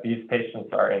 But these patients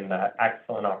are in the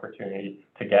excellent opportunity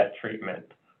to get treatment,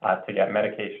 to get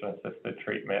medication-assisted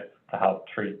treatment, to help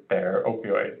treat their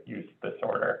opioid use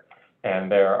disorder.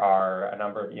 And there are a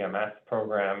number of EMS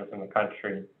programs in the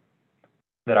country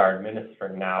that are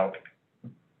administering now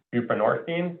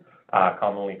buprenorphine,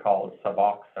 commonly called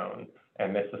Suboxone.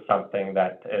 And this is something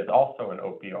that is also an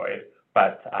opioid,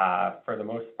 but for the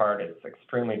most part, it's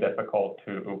extremely difficult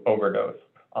to overdose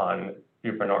on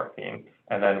buprenorphine.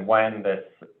 And then when this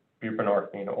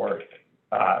buprenorphine or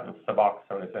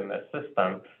Suboxone is in the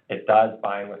system, it does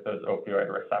bind with those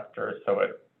opioid receptors, so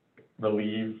it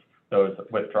relieves those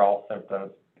withdrawal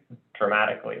symptoms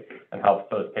dramatically and helps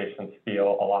those patients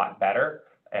feel a lot better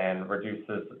and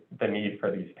reduces the need for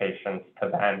these patients to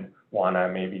then want to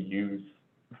maybe use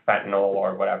fentanyl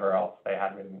or whatever else they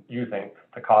had been using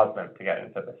to cause them to get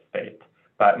into this state.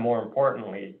 But more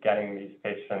importantly, getting these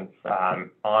patients on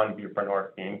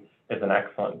buprenorphine is an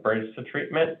excellent bridge to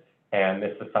treatment, and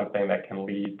this is something that can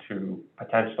lead to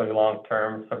potentially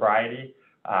long-term sobriety.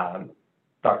 Dr.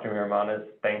 Miramontes,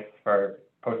 thanks for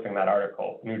posting that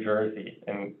article. New Jersey,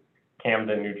 in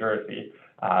Camden, New Jersey,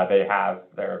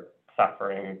 they're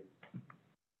suffering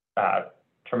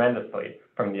tremendously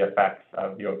from the effects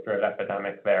of the opioid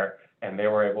epidemic there, and they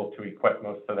were able to equip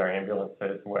most of their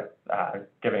ambulances with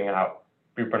giving out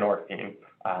buprenorphine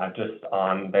just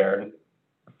on their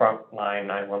frontline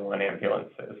 911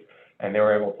 ambulances. And they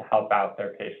were able to help out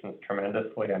their patients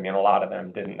tremendously. I mean, a lot of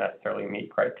them didn't necessarily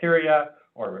meet criteria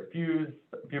or refused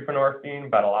buprenorphine,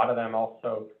 but a lot of them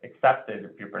also accepted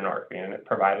buprenorphine, and it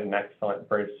provided an excellent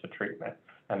bridge to treatment.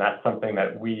 And that's something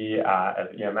that we as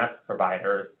EMS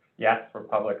providers, yes, we're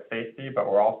public safety, but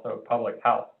we're also public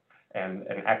health, and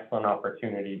an excellent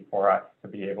opportunity for us to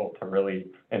be able to really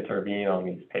intervene on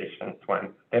these patients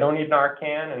when they don't need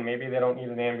Narcan and maybe they don't need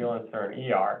an ambulance or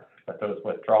an ER, but those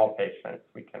withdrawal patients,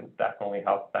 we can definitely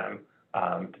help them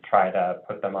to try to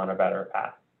put them on a better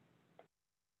path.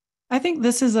 I think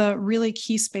this is a really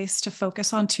key space to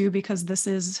focus on too, because this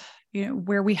is,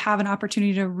 where we have an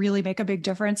opportunity to really make a big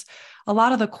difference. A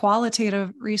lot of the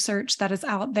qualitative research that is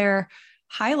out there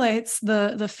highlights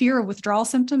the fear of withdrawal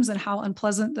symptoms and how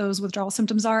unpleasant those withdrawal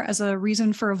symptoms are as a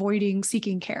reason for avoiding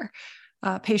seeking care.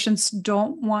 Patients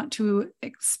don't want to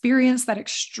experience that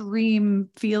extreme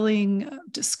feeling,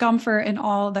 discomfort, and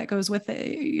all that goes with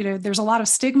it. There's a lot of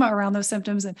stigma around those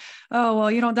symptoms, and oh, well,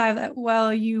 you don't die of that.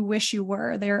 Well, you wish you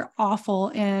were. They're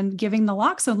awful, and giving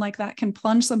naloxone like that can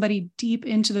plunge somebody deep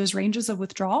into those ranges of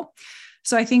withdrawal.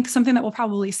 So I think something that we'll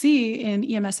probably see in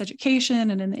EMS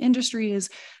education and in the industry is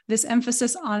this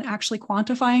emphasis on actually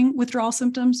quantifying withdrawal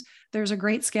symptoms. There's a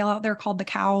great scale out there called the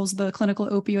COWS, the Clinical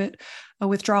Opioid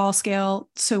Withdrawal Scale.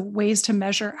 So ways to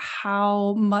measure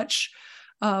how much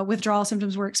withdrawal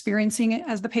symptoms we're experiencing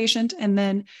as the patient, and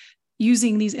then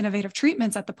using these innovative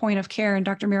treatments at the point of care. And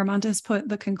Dr. Miramontes put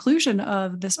the conclusion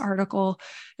of this article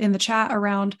in the chat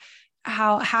around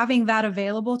how having that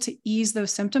available to ease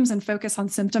those symptoms and focus on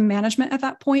symptom management at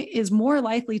that point is more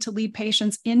likely to lead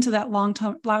patients into that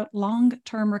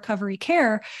long-term recovery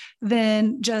care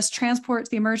than just transport to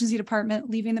the emergency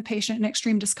department, leaving the patient in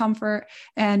extreme discomfort.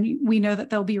 And we know that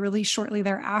they'll be released shortly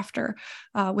thereafter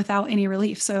without any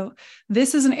relief. So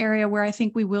this is an area where I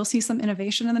think we will see some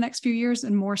innovation in the next few years,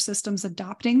 and more systems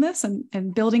adopting this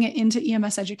and building it into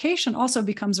EMS education also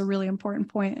becomes a really important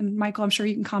point. And Michael, I'm sure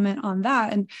you can comment on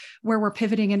that and where we're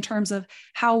pivoting in terms of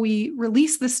how we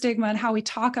release the stigma and how we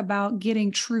talk about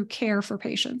getting true care for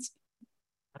patients.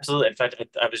 Absolutely. In fact,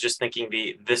 I was just thinking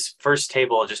this first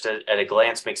table, just at a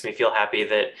glance, makes me feel happy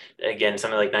that, again,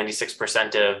 something like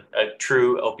 96% of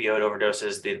true opioid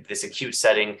overdoses, this acute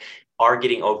setting, are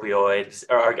getting opioids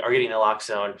or are getting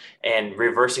naloxone, and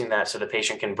reversing that so the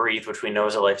patient can breathe, which we know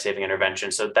is a life-saving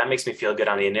intervention. So that makes me feel good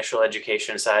on the initial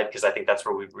education side, because I think that's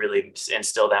where we really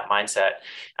instill that mindset.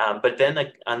 But then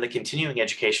on the continuing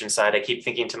education side, I keep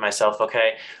thinking to myself,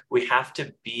 okay, we have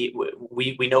to be,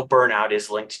 we know burnout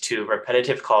is linked to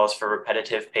repetitive calls for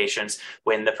repetitive patients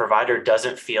when the provider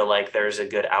doesn't feel like there's a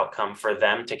good outcome for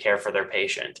them to care for their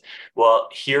patient. Well,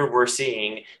 here we're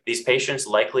seeing these patients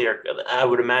likely are, I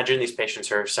would imagine these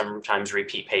patients are sometimes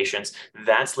repeat patients.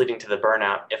 That's leading to the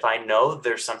burnout. If I know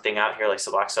there's something out here like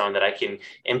Suboxone that I can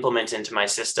implement into my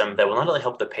system that will not only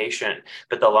help the patient,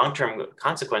 but the long-term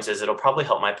consequences, it'll probably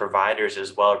help my providers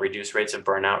as well, reduce rates of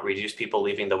burnout, reduce people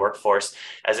leaving the workforce.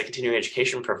 As a continuing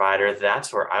education provider,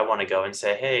 that's where I want to go and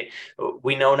say, hey,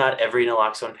 we know not every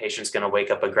naloxone patient is going to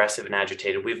wake up aggressive and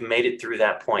agitated. We've made it through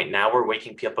that point. Now we're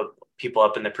waking people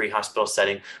up in the pre-hospital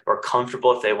setting who are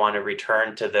comfortable if they want to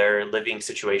return to their living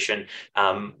situation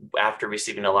after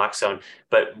receiving naloxone.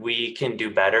 But we can do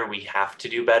better. We have to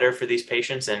do better for these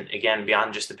patients. And again,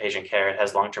 beyond just the patient care, it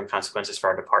has long-term consequences for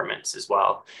our departments as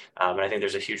well. And I think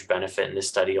there's a huge benefit, and this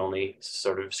study only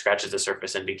sort of scratches the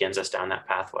surface and begins us down that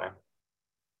pathway.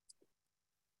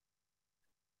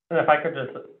 And if I could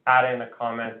just add in a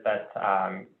comment that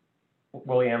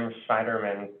William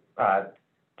Schneiderman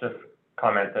just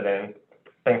commented in.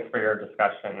 Thanks for your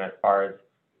discussion as far as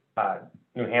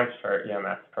New Hampshire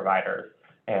EMS providers.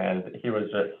 And he was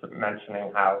just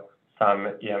mentioning how some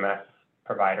EMS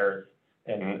providers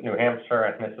in New Hampshire,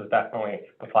 and this is definitely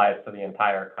applies to the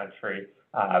entire country,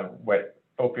 with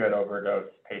opioid overdose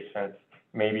patients,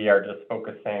 maybe are just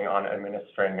focusing on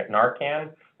administering Narcan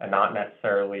and not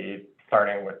necessarily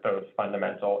starting with those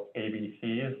fundamental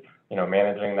ABCs,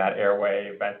 managing that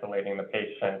airway, ventilating the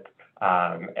patient,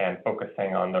 and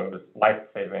focusing on those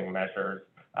life-saving measures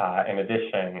in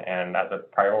addition and as a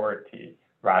priority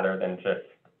rather than just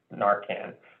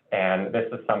Narcan. And this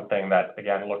is something that,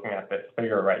 again, looking at this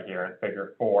figure right here in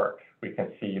figure 4, we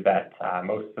can see that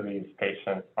most of these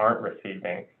patients aren't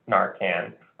receiving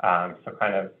Narcan.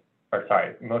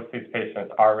 Most of these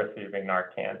patients are receiving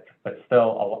Narcan, but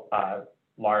still a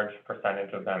large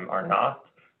percentage of them are not.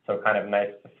 So kind of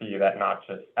nice to see that not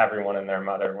just everyone and their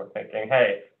mother were thinking,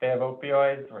 hey, they have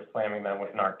opioids, we're slamming them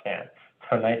with Narcan.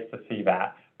 So nice to see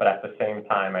that. But at the same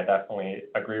time, I definitely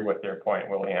agree with your point,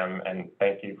 William, and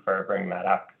thank you for bringing that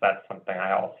up, because that's something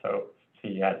I also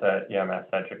see as an EMS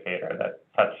educator,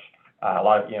 that a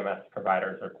lot of EMS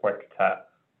providers are quick to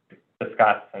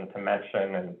discuss and to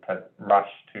mention and to rush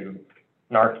to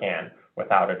Narcan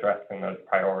without addressing those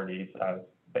priorities of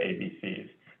the ABCs.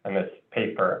 And this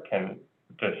paper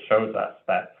just shows us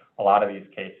that a lot of these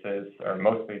cases, or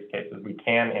most of these cases, we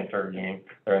can intervene.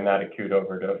 They're in that acute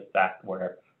overdose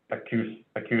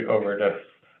acute overdose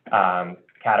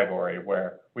category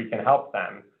where we can help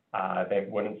them. They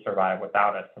wouldn't survive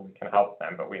without us, and we can help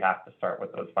them, but we have to start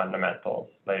with those fundamentals,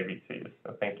 the ABCs.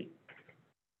 So thank you.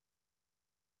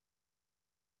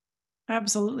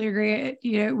 Absolutely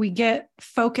agree. We get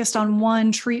focused on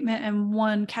one treatment and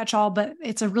one catch-all, but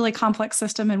it's a really complex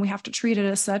system, and we have to treat it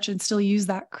as such and still use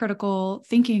that critical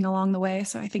thinking along the way.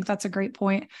 So I think that's a great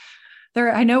point.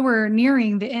 I know we're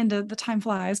nearing the end of the time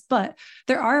flies, but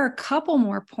there are a couple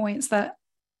more points that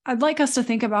I'd like us to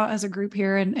think about as a group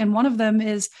here. And one of them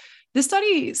is this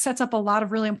study sets up a lot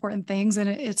of really important things, and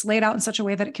it's laid out in such a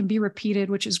way that it can be repeated,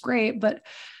 which is great. But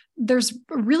there's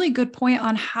a really good point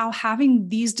on how having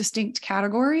these distinct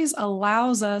categories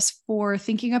allows us for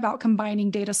thinking about combining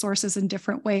data sources in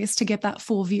different ways to get that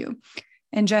full view.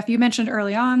 And Jeff, you mentioned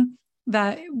early on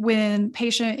that when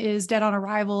patient is dead on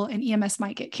arrival and EMS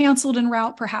might get canceled en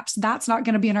route, perhaps that's not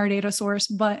going to be in our data source,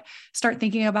 but start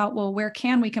thinking about, well, where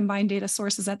can we combine data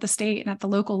sources at the state and at the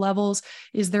local levels?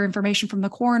 Is there information from the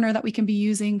coroner that we can be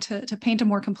using to paint a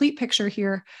more complete picture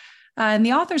here? And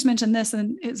the authors mentioned this,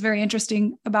 and it's very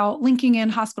interesting about linking in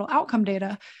hospital outcome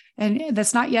data. And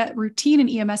that's not yet routine in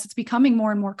EMS. It's becoming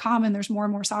more and more common. There's more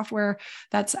and more software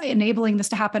that's enabling this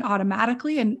to happen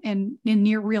automatically and in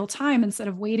near real time instead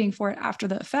of waiting for it after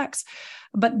the effects.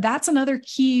 But that's another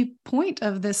key point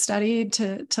of this study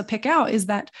to pick out, is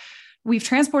that we've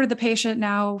transported the patient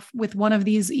now with one of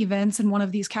these events in one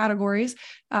of these categories.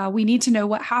 We need to know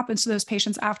what happens to those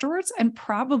patients afterwards. And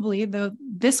probably, though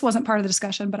this wasn't part of the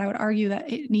discussion, but I would argue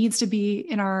that it needs to be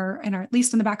in our at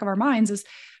least in the back of our minds, is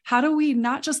how do we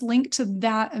not just link to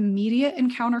that immediate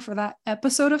encounter for that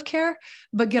episode of care,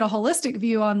 but get a holistic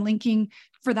view on linking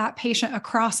for that patient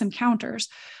across encounters,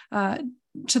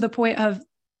 to the point of,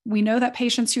 we know that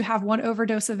patients who have one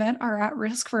overdose event are at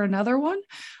risk for another one.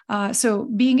 So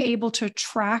being able to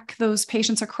track those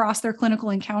patients across their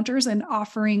clinical encounters and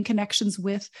offering connections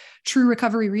with true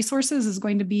recovery resources is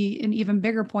going to be an even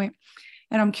bigger point.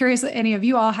 And I'm curious if any of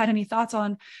you all had any thoughts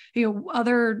on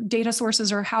other data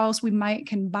sources or how else we might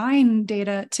combine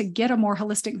data to get a more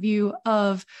holistic view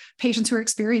of patients who are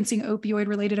experiencing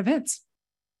opioid-related events.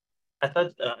 I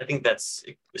think that's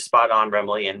spot on,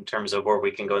 Remley, in terms of where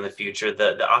we can go in the future.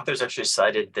 The authors actually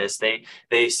cited this.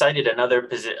 They cited another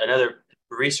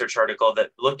research article that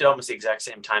looked at almost the exact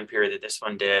same time period that this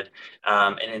one did.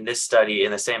 And in this study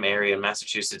in the same area in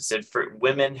Massachusetts, said for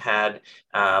women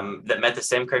that met the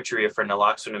same criteria for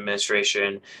naloxone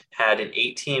administration had an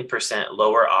 18%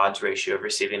 lower odds ratio of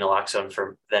receiving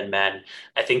naloxone than men.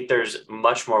 I think there's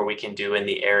much more we can do in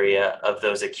the area of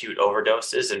those acute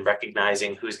overdoses and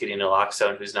recognizing who's getting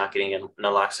naloxone, who's not getting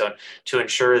naloxone, to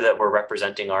ensure that we're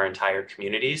representing our entire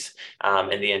communities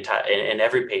and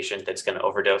every patient that's going to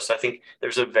overdose. So I think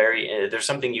there's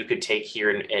something you could take here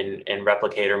and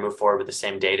replicate or move forward with the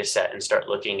same data set and start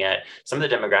looking at some of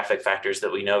the demographic factors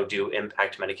that we know do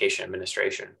impact medication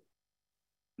administration.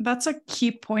 That's a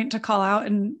key point to call out.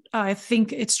 And I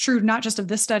think it's true, not just of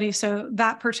this study. So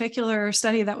that particular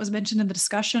study that was mentioned in the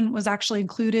discussion was actually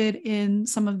included in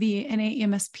some of the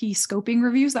NAEMSP scoping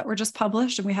reviews that were just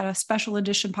published. And we had a special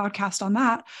edition podcast on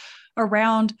that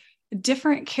around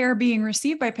different care being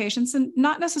received by patients, and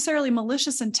not necessarily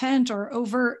malicious intent or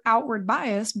overt outward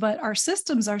bias, but our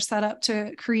systems are set up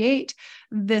to create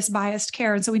this biased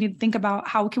care. And so we need to think about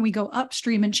how can we go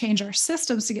upstream and change our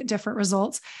systems to get different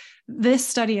results. This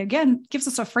study, again, gives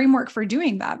us a framework for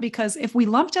doing that, because if we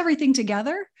lumped everything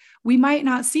together, we might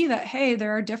not see that, hey,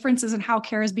 there are differences in how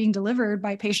care is being delivered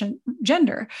by patient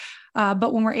gender.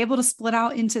 But when we're able to split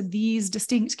out into these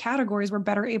distinct categories, we're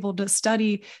better able to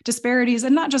study disparities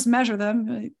and not just measure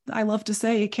them. I love to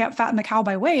say you can't fatten the cow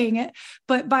by weighing it,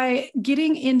 but by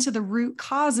getting into the root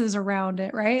causes around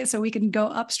it, right? So we can go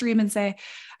upstream and say,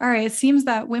 all right, it seems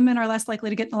that women are less likely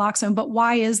to get naloxone, but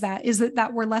why is that? Is it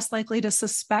that we're less likely to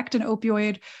suspect an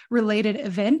opioid-related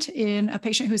event in a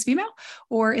patient who's female?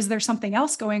 Or is there something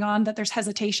else going on, that there's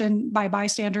hesitation by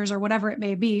bystanders or whatever it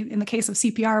may be? In the case of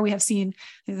CPR, we have seen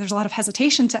there's a lot of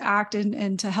hesitation to act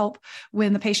and to help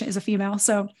when the patient is a female.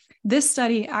 So this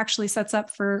study actually sets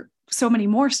up for so many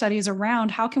more studies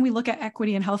around how can we look at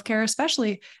equity in healthcare,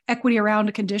 especially equity around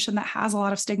a condition that has a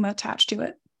lot of stigma attached to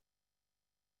it.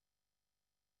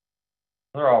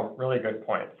 Those are all really good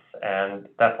points, and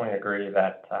definitely agree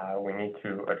that we need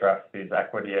to address these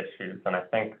equity issues. And I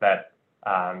think that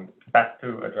best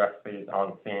to address these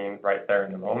on scene right there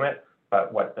in the moment.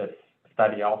 But what this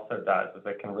study also does is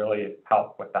it can really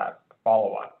help with that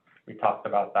follow-up. We talked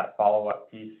about that follow-up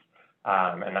piece,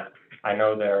 and I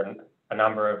know there are a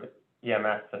number of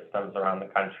EMS systems around the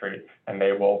country, and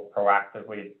they will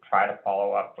proactively try to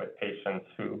follow up with patients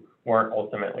who weren't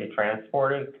ultimately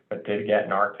transported, but did get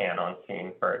Narcan on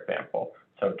scene, for example.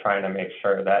 So trying to make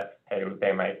sure that, hey,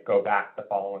 they might go back the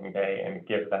following day and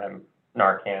give them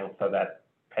Narcan so that,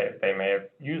 hey, they may have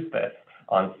used this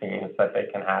on scene so that they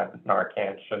can have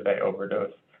Narcan should they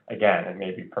overdose again, and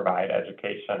maybe provide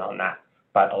education on that.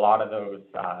 But a lot of those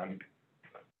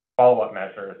follow-up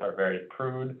measures are very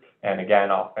crude, and again,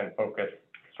 often focus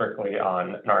strictly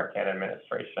on Narcan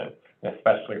administration, and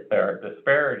especially if there are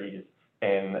disparities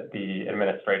in the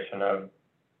administration of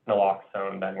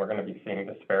naloxone, then we're going to be seeing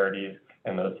disparities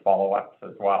in those follow-ups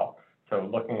as well. So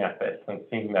looking at this and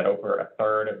seeing that over a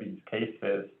third of these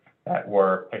cases that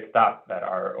were picked up that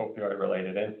are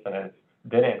opioid-related incidents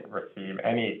didn't receive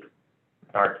any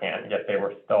Narcan, yet they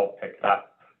were still picked up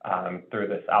through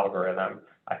this algorithm.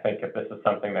 I think if this is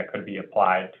something that could be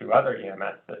applied to other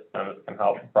EMS systems, can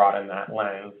help broaden that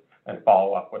lens and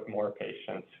follow up with more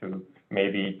patients who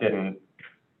maybe didn't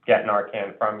get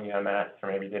Narcan from EMS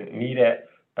or maybe didn't need it,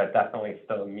 but definitely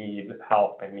still need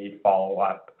help and need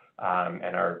follow-up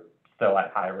and are still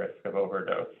at high risk of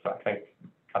overdose. So I think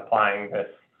applying this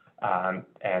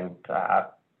and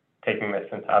taking this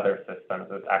into other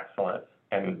systems is excellent,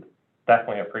 and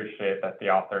definitely appreciate that the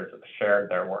authors have shared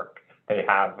their work. They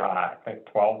have, I think,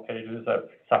 12 pages of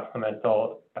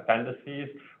supplemental appendices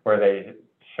where they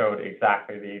showed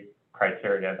exactly the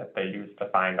criteria that they used to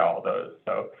find all those.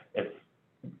 So it's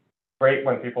great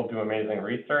when people do amazing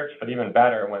research, but even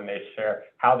better when they share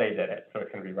how they did it so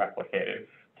it can be replicated.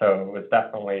 So it was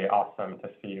definitely awesome to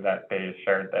see that they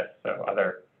shared this so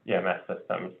other EMS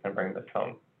systems can bring this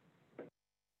home.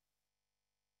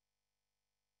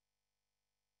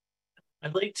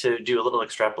 I'd like to do a little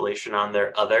extrapolation on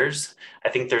their others. I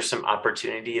think there's some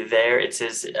opportunity there. It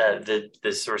says the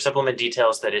sort of supplement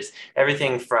details that it's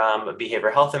everything from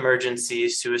behavioral health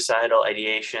emergencies, suicidal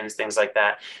ideations, things like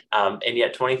that. And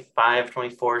yet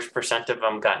 24% of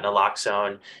them got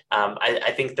naloxone.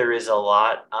 I think there is a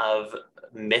lot of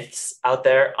myths out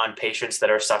there on patients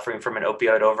that are suffering from an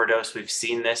opioid overdose. We've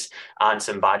seen this on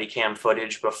some body cam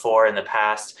footage before in the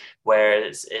past, where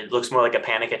it looks more like a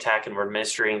panic attack and we're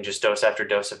administering just dose after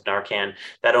dose of Narcan.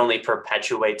 That only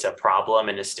perpetuates a problem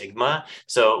and a stigma.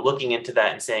 So looking into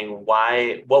that and saying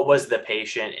what was the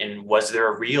patient, and was there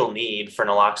a real need for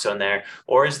naloxone there?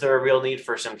 Or is there a real need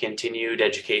for some continued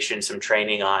education, some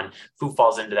training on who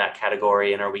falls into that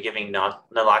category, and are we giving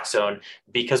naloxone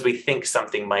because we think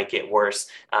something might get worse?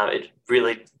 It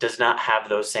really does not have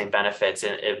those same benefits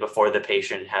before the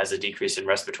patient has a decrease in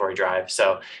respiratory drive.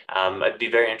 So I'd be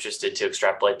very interested to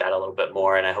extrapolate that a little bit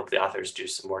more, and I hope the authors do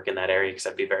some work in that area because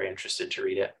I'd be very interested to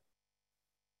read it.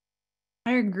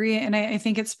 I agree, and I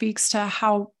think it speaks to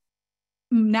how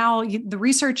now the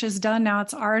research is done. Now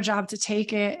it's our job to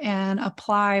take it and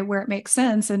apply where it makes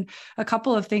sense. And a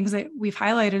couple of things that we've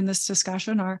highlighted in this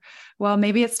discussion are, well,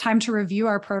 maybe it's time to review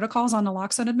our protocols on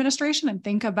naloxone administration and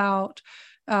think about,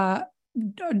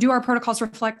 do our protocols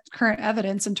reflect current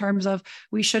evidence in terms of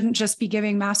we shouldn't just be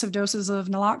giving massive doses of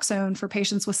naloxone for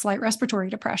patients with slight respiratory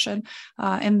depression,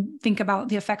 and think about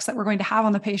the effects that we're going to have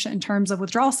on the patient in terms of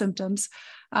withdrawal symptoms.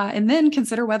 And then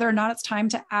consider whether or not it's time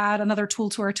to add another tool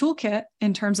to our toolkit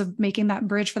in terms of making that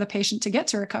bridge for the patient to get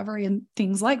to recovery, and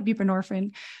things like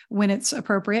buprenorphine when it's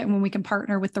appropriate and when we can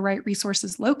partner with the right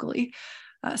resources locally.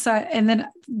 And then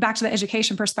back to the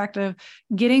education perspective,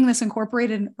 getting this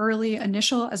incorporated in early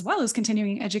initial as well as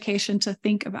continuing education to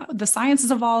think about the science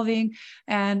is evolving,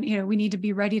 and we need to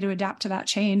be ready to adapt to that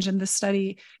change. And this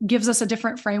study gives us a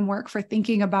different framework for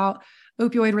thinking about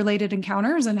opioid-related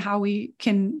encounters and how we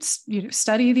can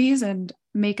study these and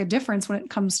make a difference when it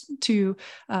comes to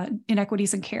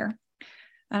inequities in care.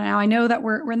 And now I know that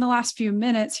we're in the last few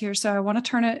minutes here, so I want to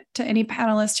turn it to any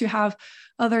panelists who have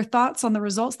other thoughts on the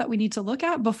results that we need to look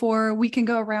at before we can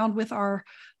go around with our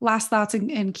last thoughts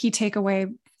and key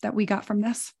takeaway that we got from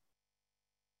this.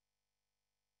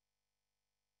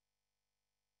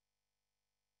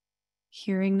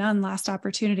 Hearing none, last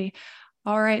opportunity.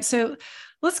 All right, so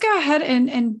let's go ahead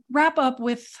and wrap up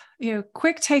with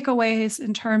quick takeaways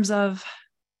in terms of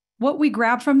what we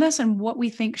grabbed from this and what we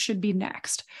think should be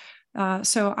next.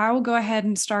 So I will go ahead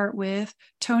and start with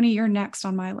Tony. You're next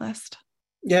on my list.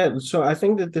 Yeah, so I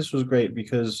think that this was great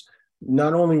because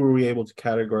not only were we able to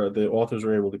categorize, the authors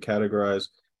were able to categorize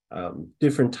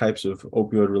different types of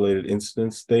opioid-related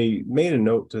incidents. They made a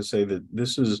note to say that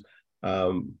this is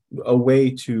a way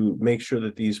to make sure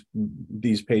that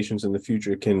these patients in the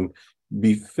future can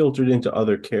be filtered into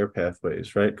other care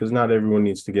pathways, right? Because not everyone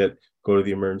needs to go to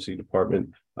the emergency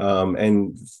department.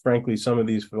 And frankly, some of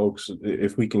these folks,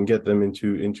 if we can get them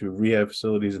into rehab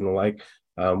facilities and the like,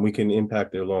 we can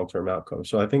impact their long-term outcomes.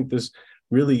 So I think this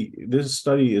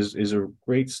study is a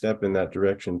great step in that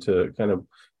direction to kind of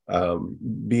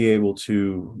be able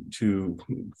to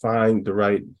find the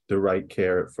right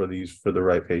care for the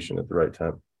right patient at the right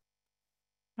time.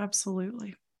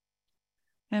 Absolutely.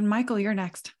 And Michael, you're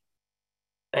next.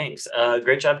 Thanks.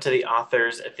 Great job to the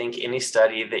authors. I think any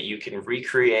study that you can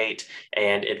recreate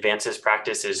and advance this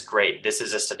practice is great. This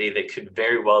is a study that could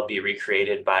very well be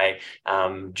recreated by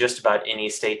just about any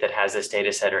state that has this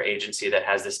data set or agency that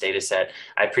has this data set.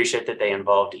 I appreciate that they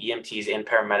involved EMTs and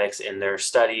paramedics in their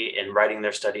study, in writing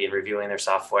their study and reviewing their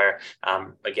software.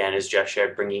 Again, as Jeff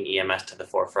shared, bringing EMS to the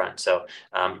forefront. So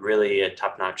really a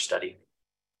top-notch study.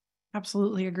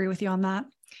 Absolutely agree with you on that.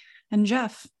 And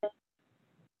Jeff?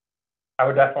 I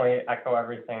would definitely echo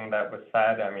everything that was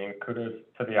said. I mean, kudos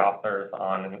to the authors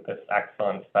on this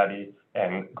excellent study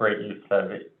and great use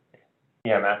of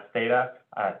EMS data.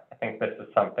 I think this is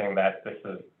something that this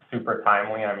is super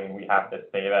timely. I mean, we have this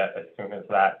data as soon as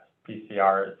that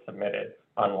PCR is submitted,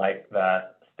 unlike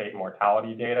the state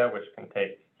mortality data, which can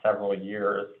take several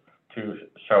years to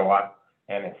show up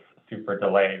and it's super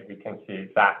delayed. We can see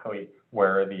exactly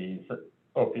where these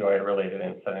opioid-related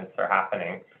incidents are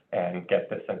happening and get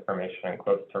this information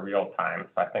close to real time.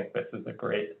 So I think this is a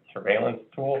great surveillance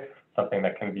tool, something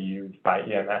that can be used by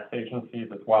EMS agencies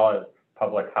as well as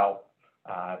public health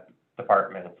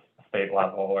departments, state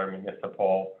level or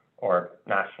municipal or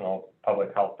national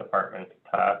public health departments,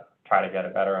 to try to get a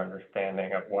better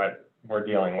understanding of what we're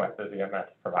dealing with as EMS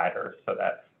providers so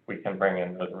that we can bring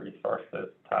in those resources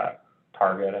to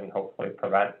target and hopefully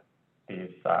prevent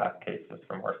these cases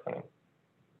from worsening.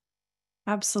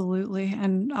 Absolutely.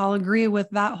 And I'll agree with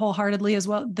that wholeheartedly as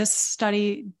well. This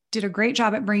study did a great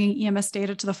job at bringing EMS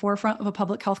data to the forefront of a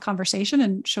public health conversation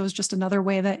and shows just another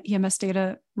way that EMS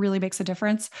data really makes a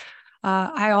difference.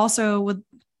 I also would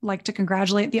like to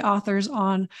congratulate the authors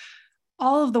on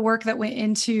all of the work that went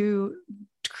into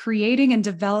creating and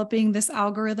developing this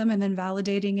algorithm and then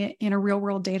validating it in a real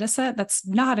world data set. That's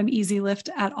not an easy lift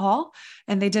at all.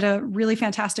 And they did a really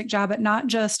fantastic job at not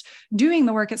just doing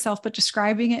the work itself, but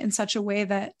describing it in such a way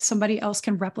that somebody else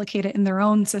can replicate it in their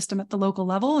own system at the local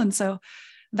level. And so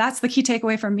that's the key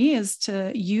takeaway from me, is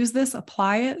to use this,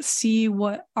 apply it, see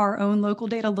what our own local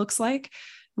data looks like,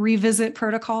 revisit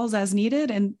protocols as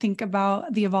needed, and think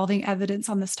about the evolving evidence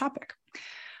on this topic.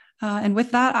 And with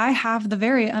that, I have the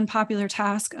very unpopular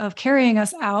task of carrying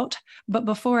us out. But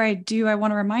before I do, I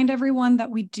want to remind everyone that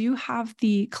we do have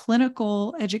the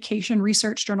Clinical Education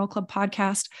Research Journal Club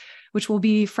podcast, which will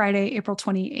be Friday, April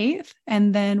 28th.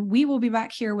 And then we will be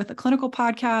back here with a clinical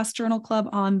podcast journal club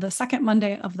on the second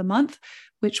Monday of the month,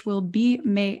 which will be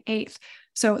May 8th.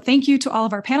 So thank you to all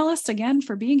of our panelists again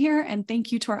for being here. And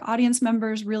thank you to our audience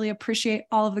members. Really appreciate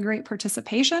all of the great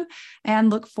participation and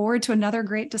look forward to another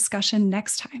great discussion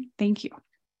next time. Thank you.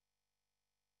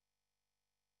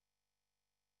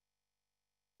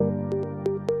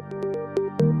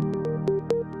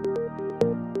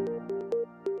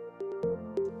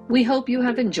 We hope you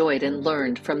have enjoyed and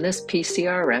learned from this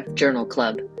PCRF Journal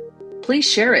Club. Please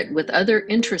share it with other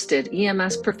interested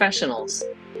EMS professionals.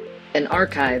 An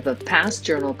archive of past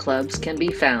journal clubs can be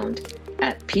found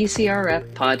at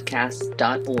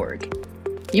pcrfpodcasts.org.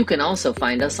 You can also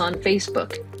find us on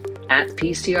Facebook at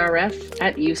PCRF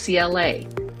at UCLA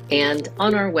and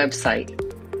on our website,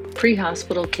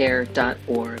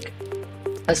 prehospitalcare.org.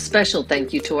 A special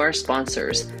thank you to our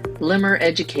sponsors, Limmer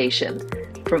Education,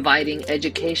 providing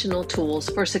educational tools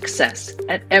for success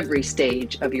at every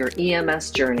stage of your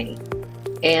EMS journey,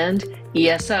 and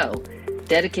ESO,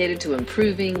 dedicated to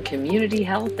improving community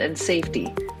health and safety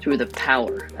through the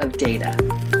power of data.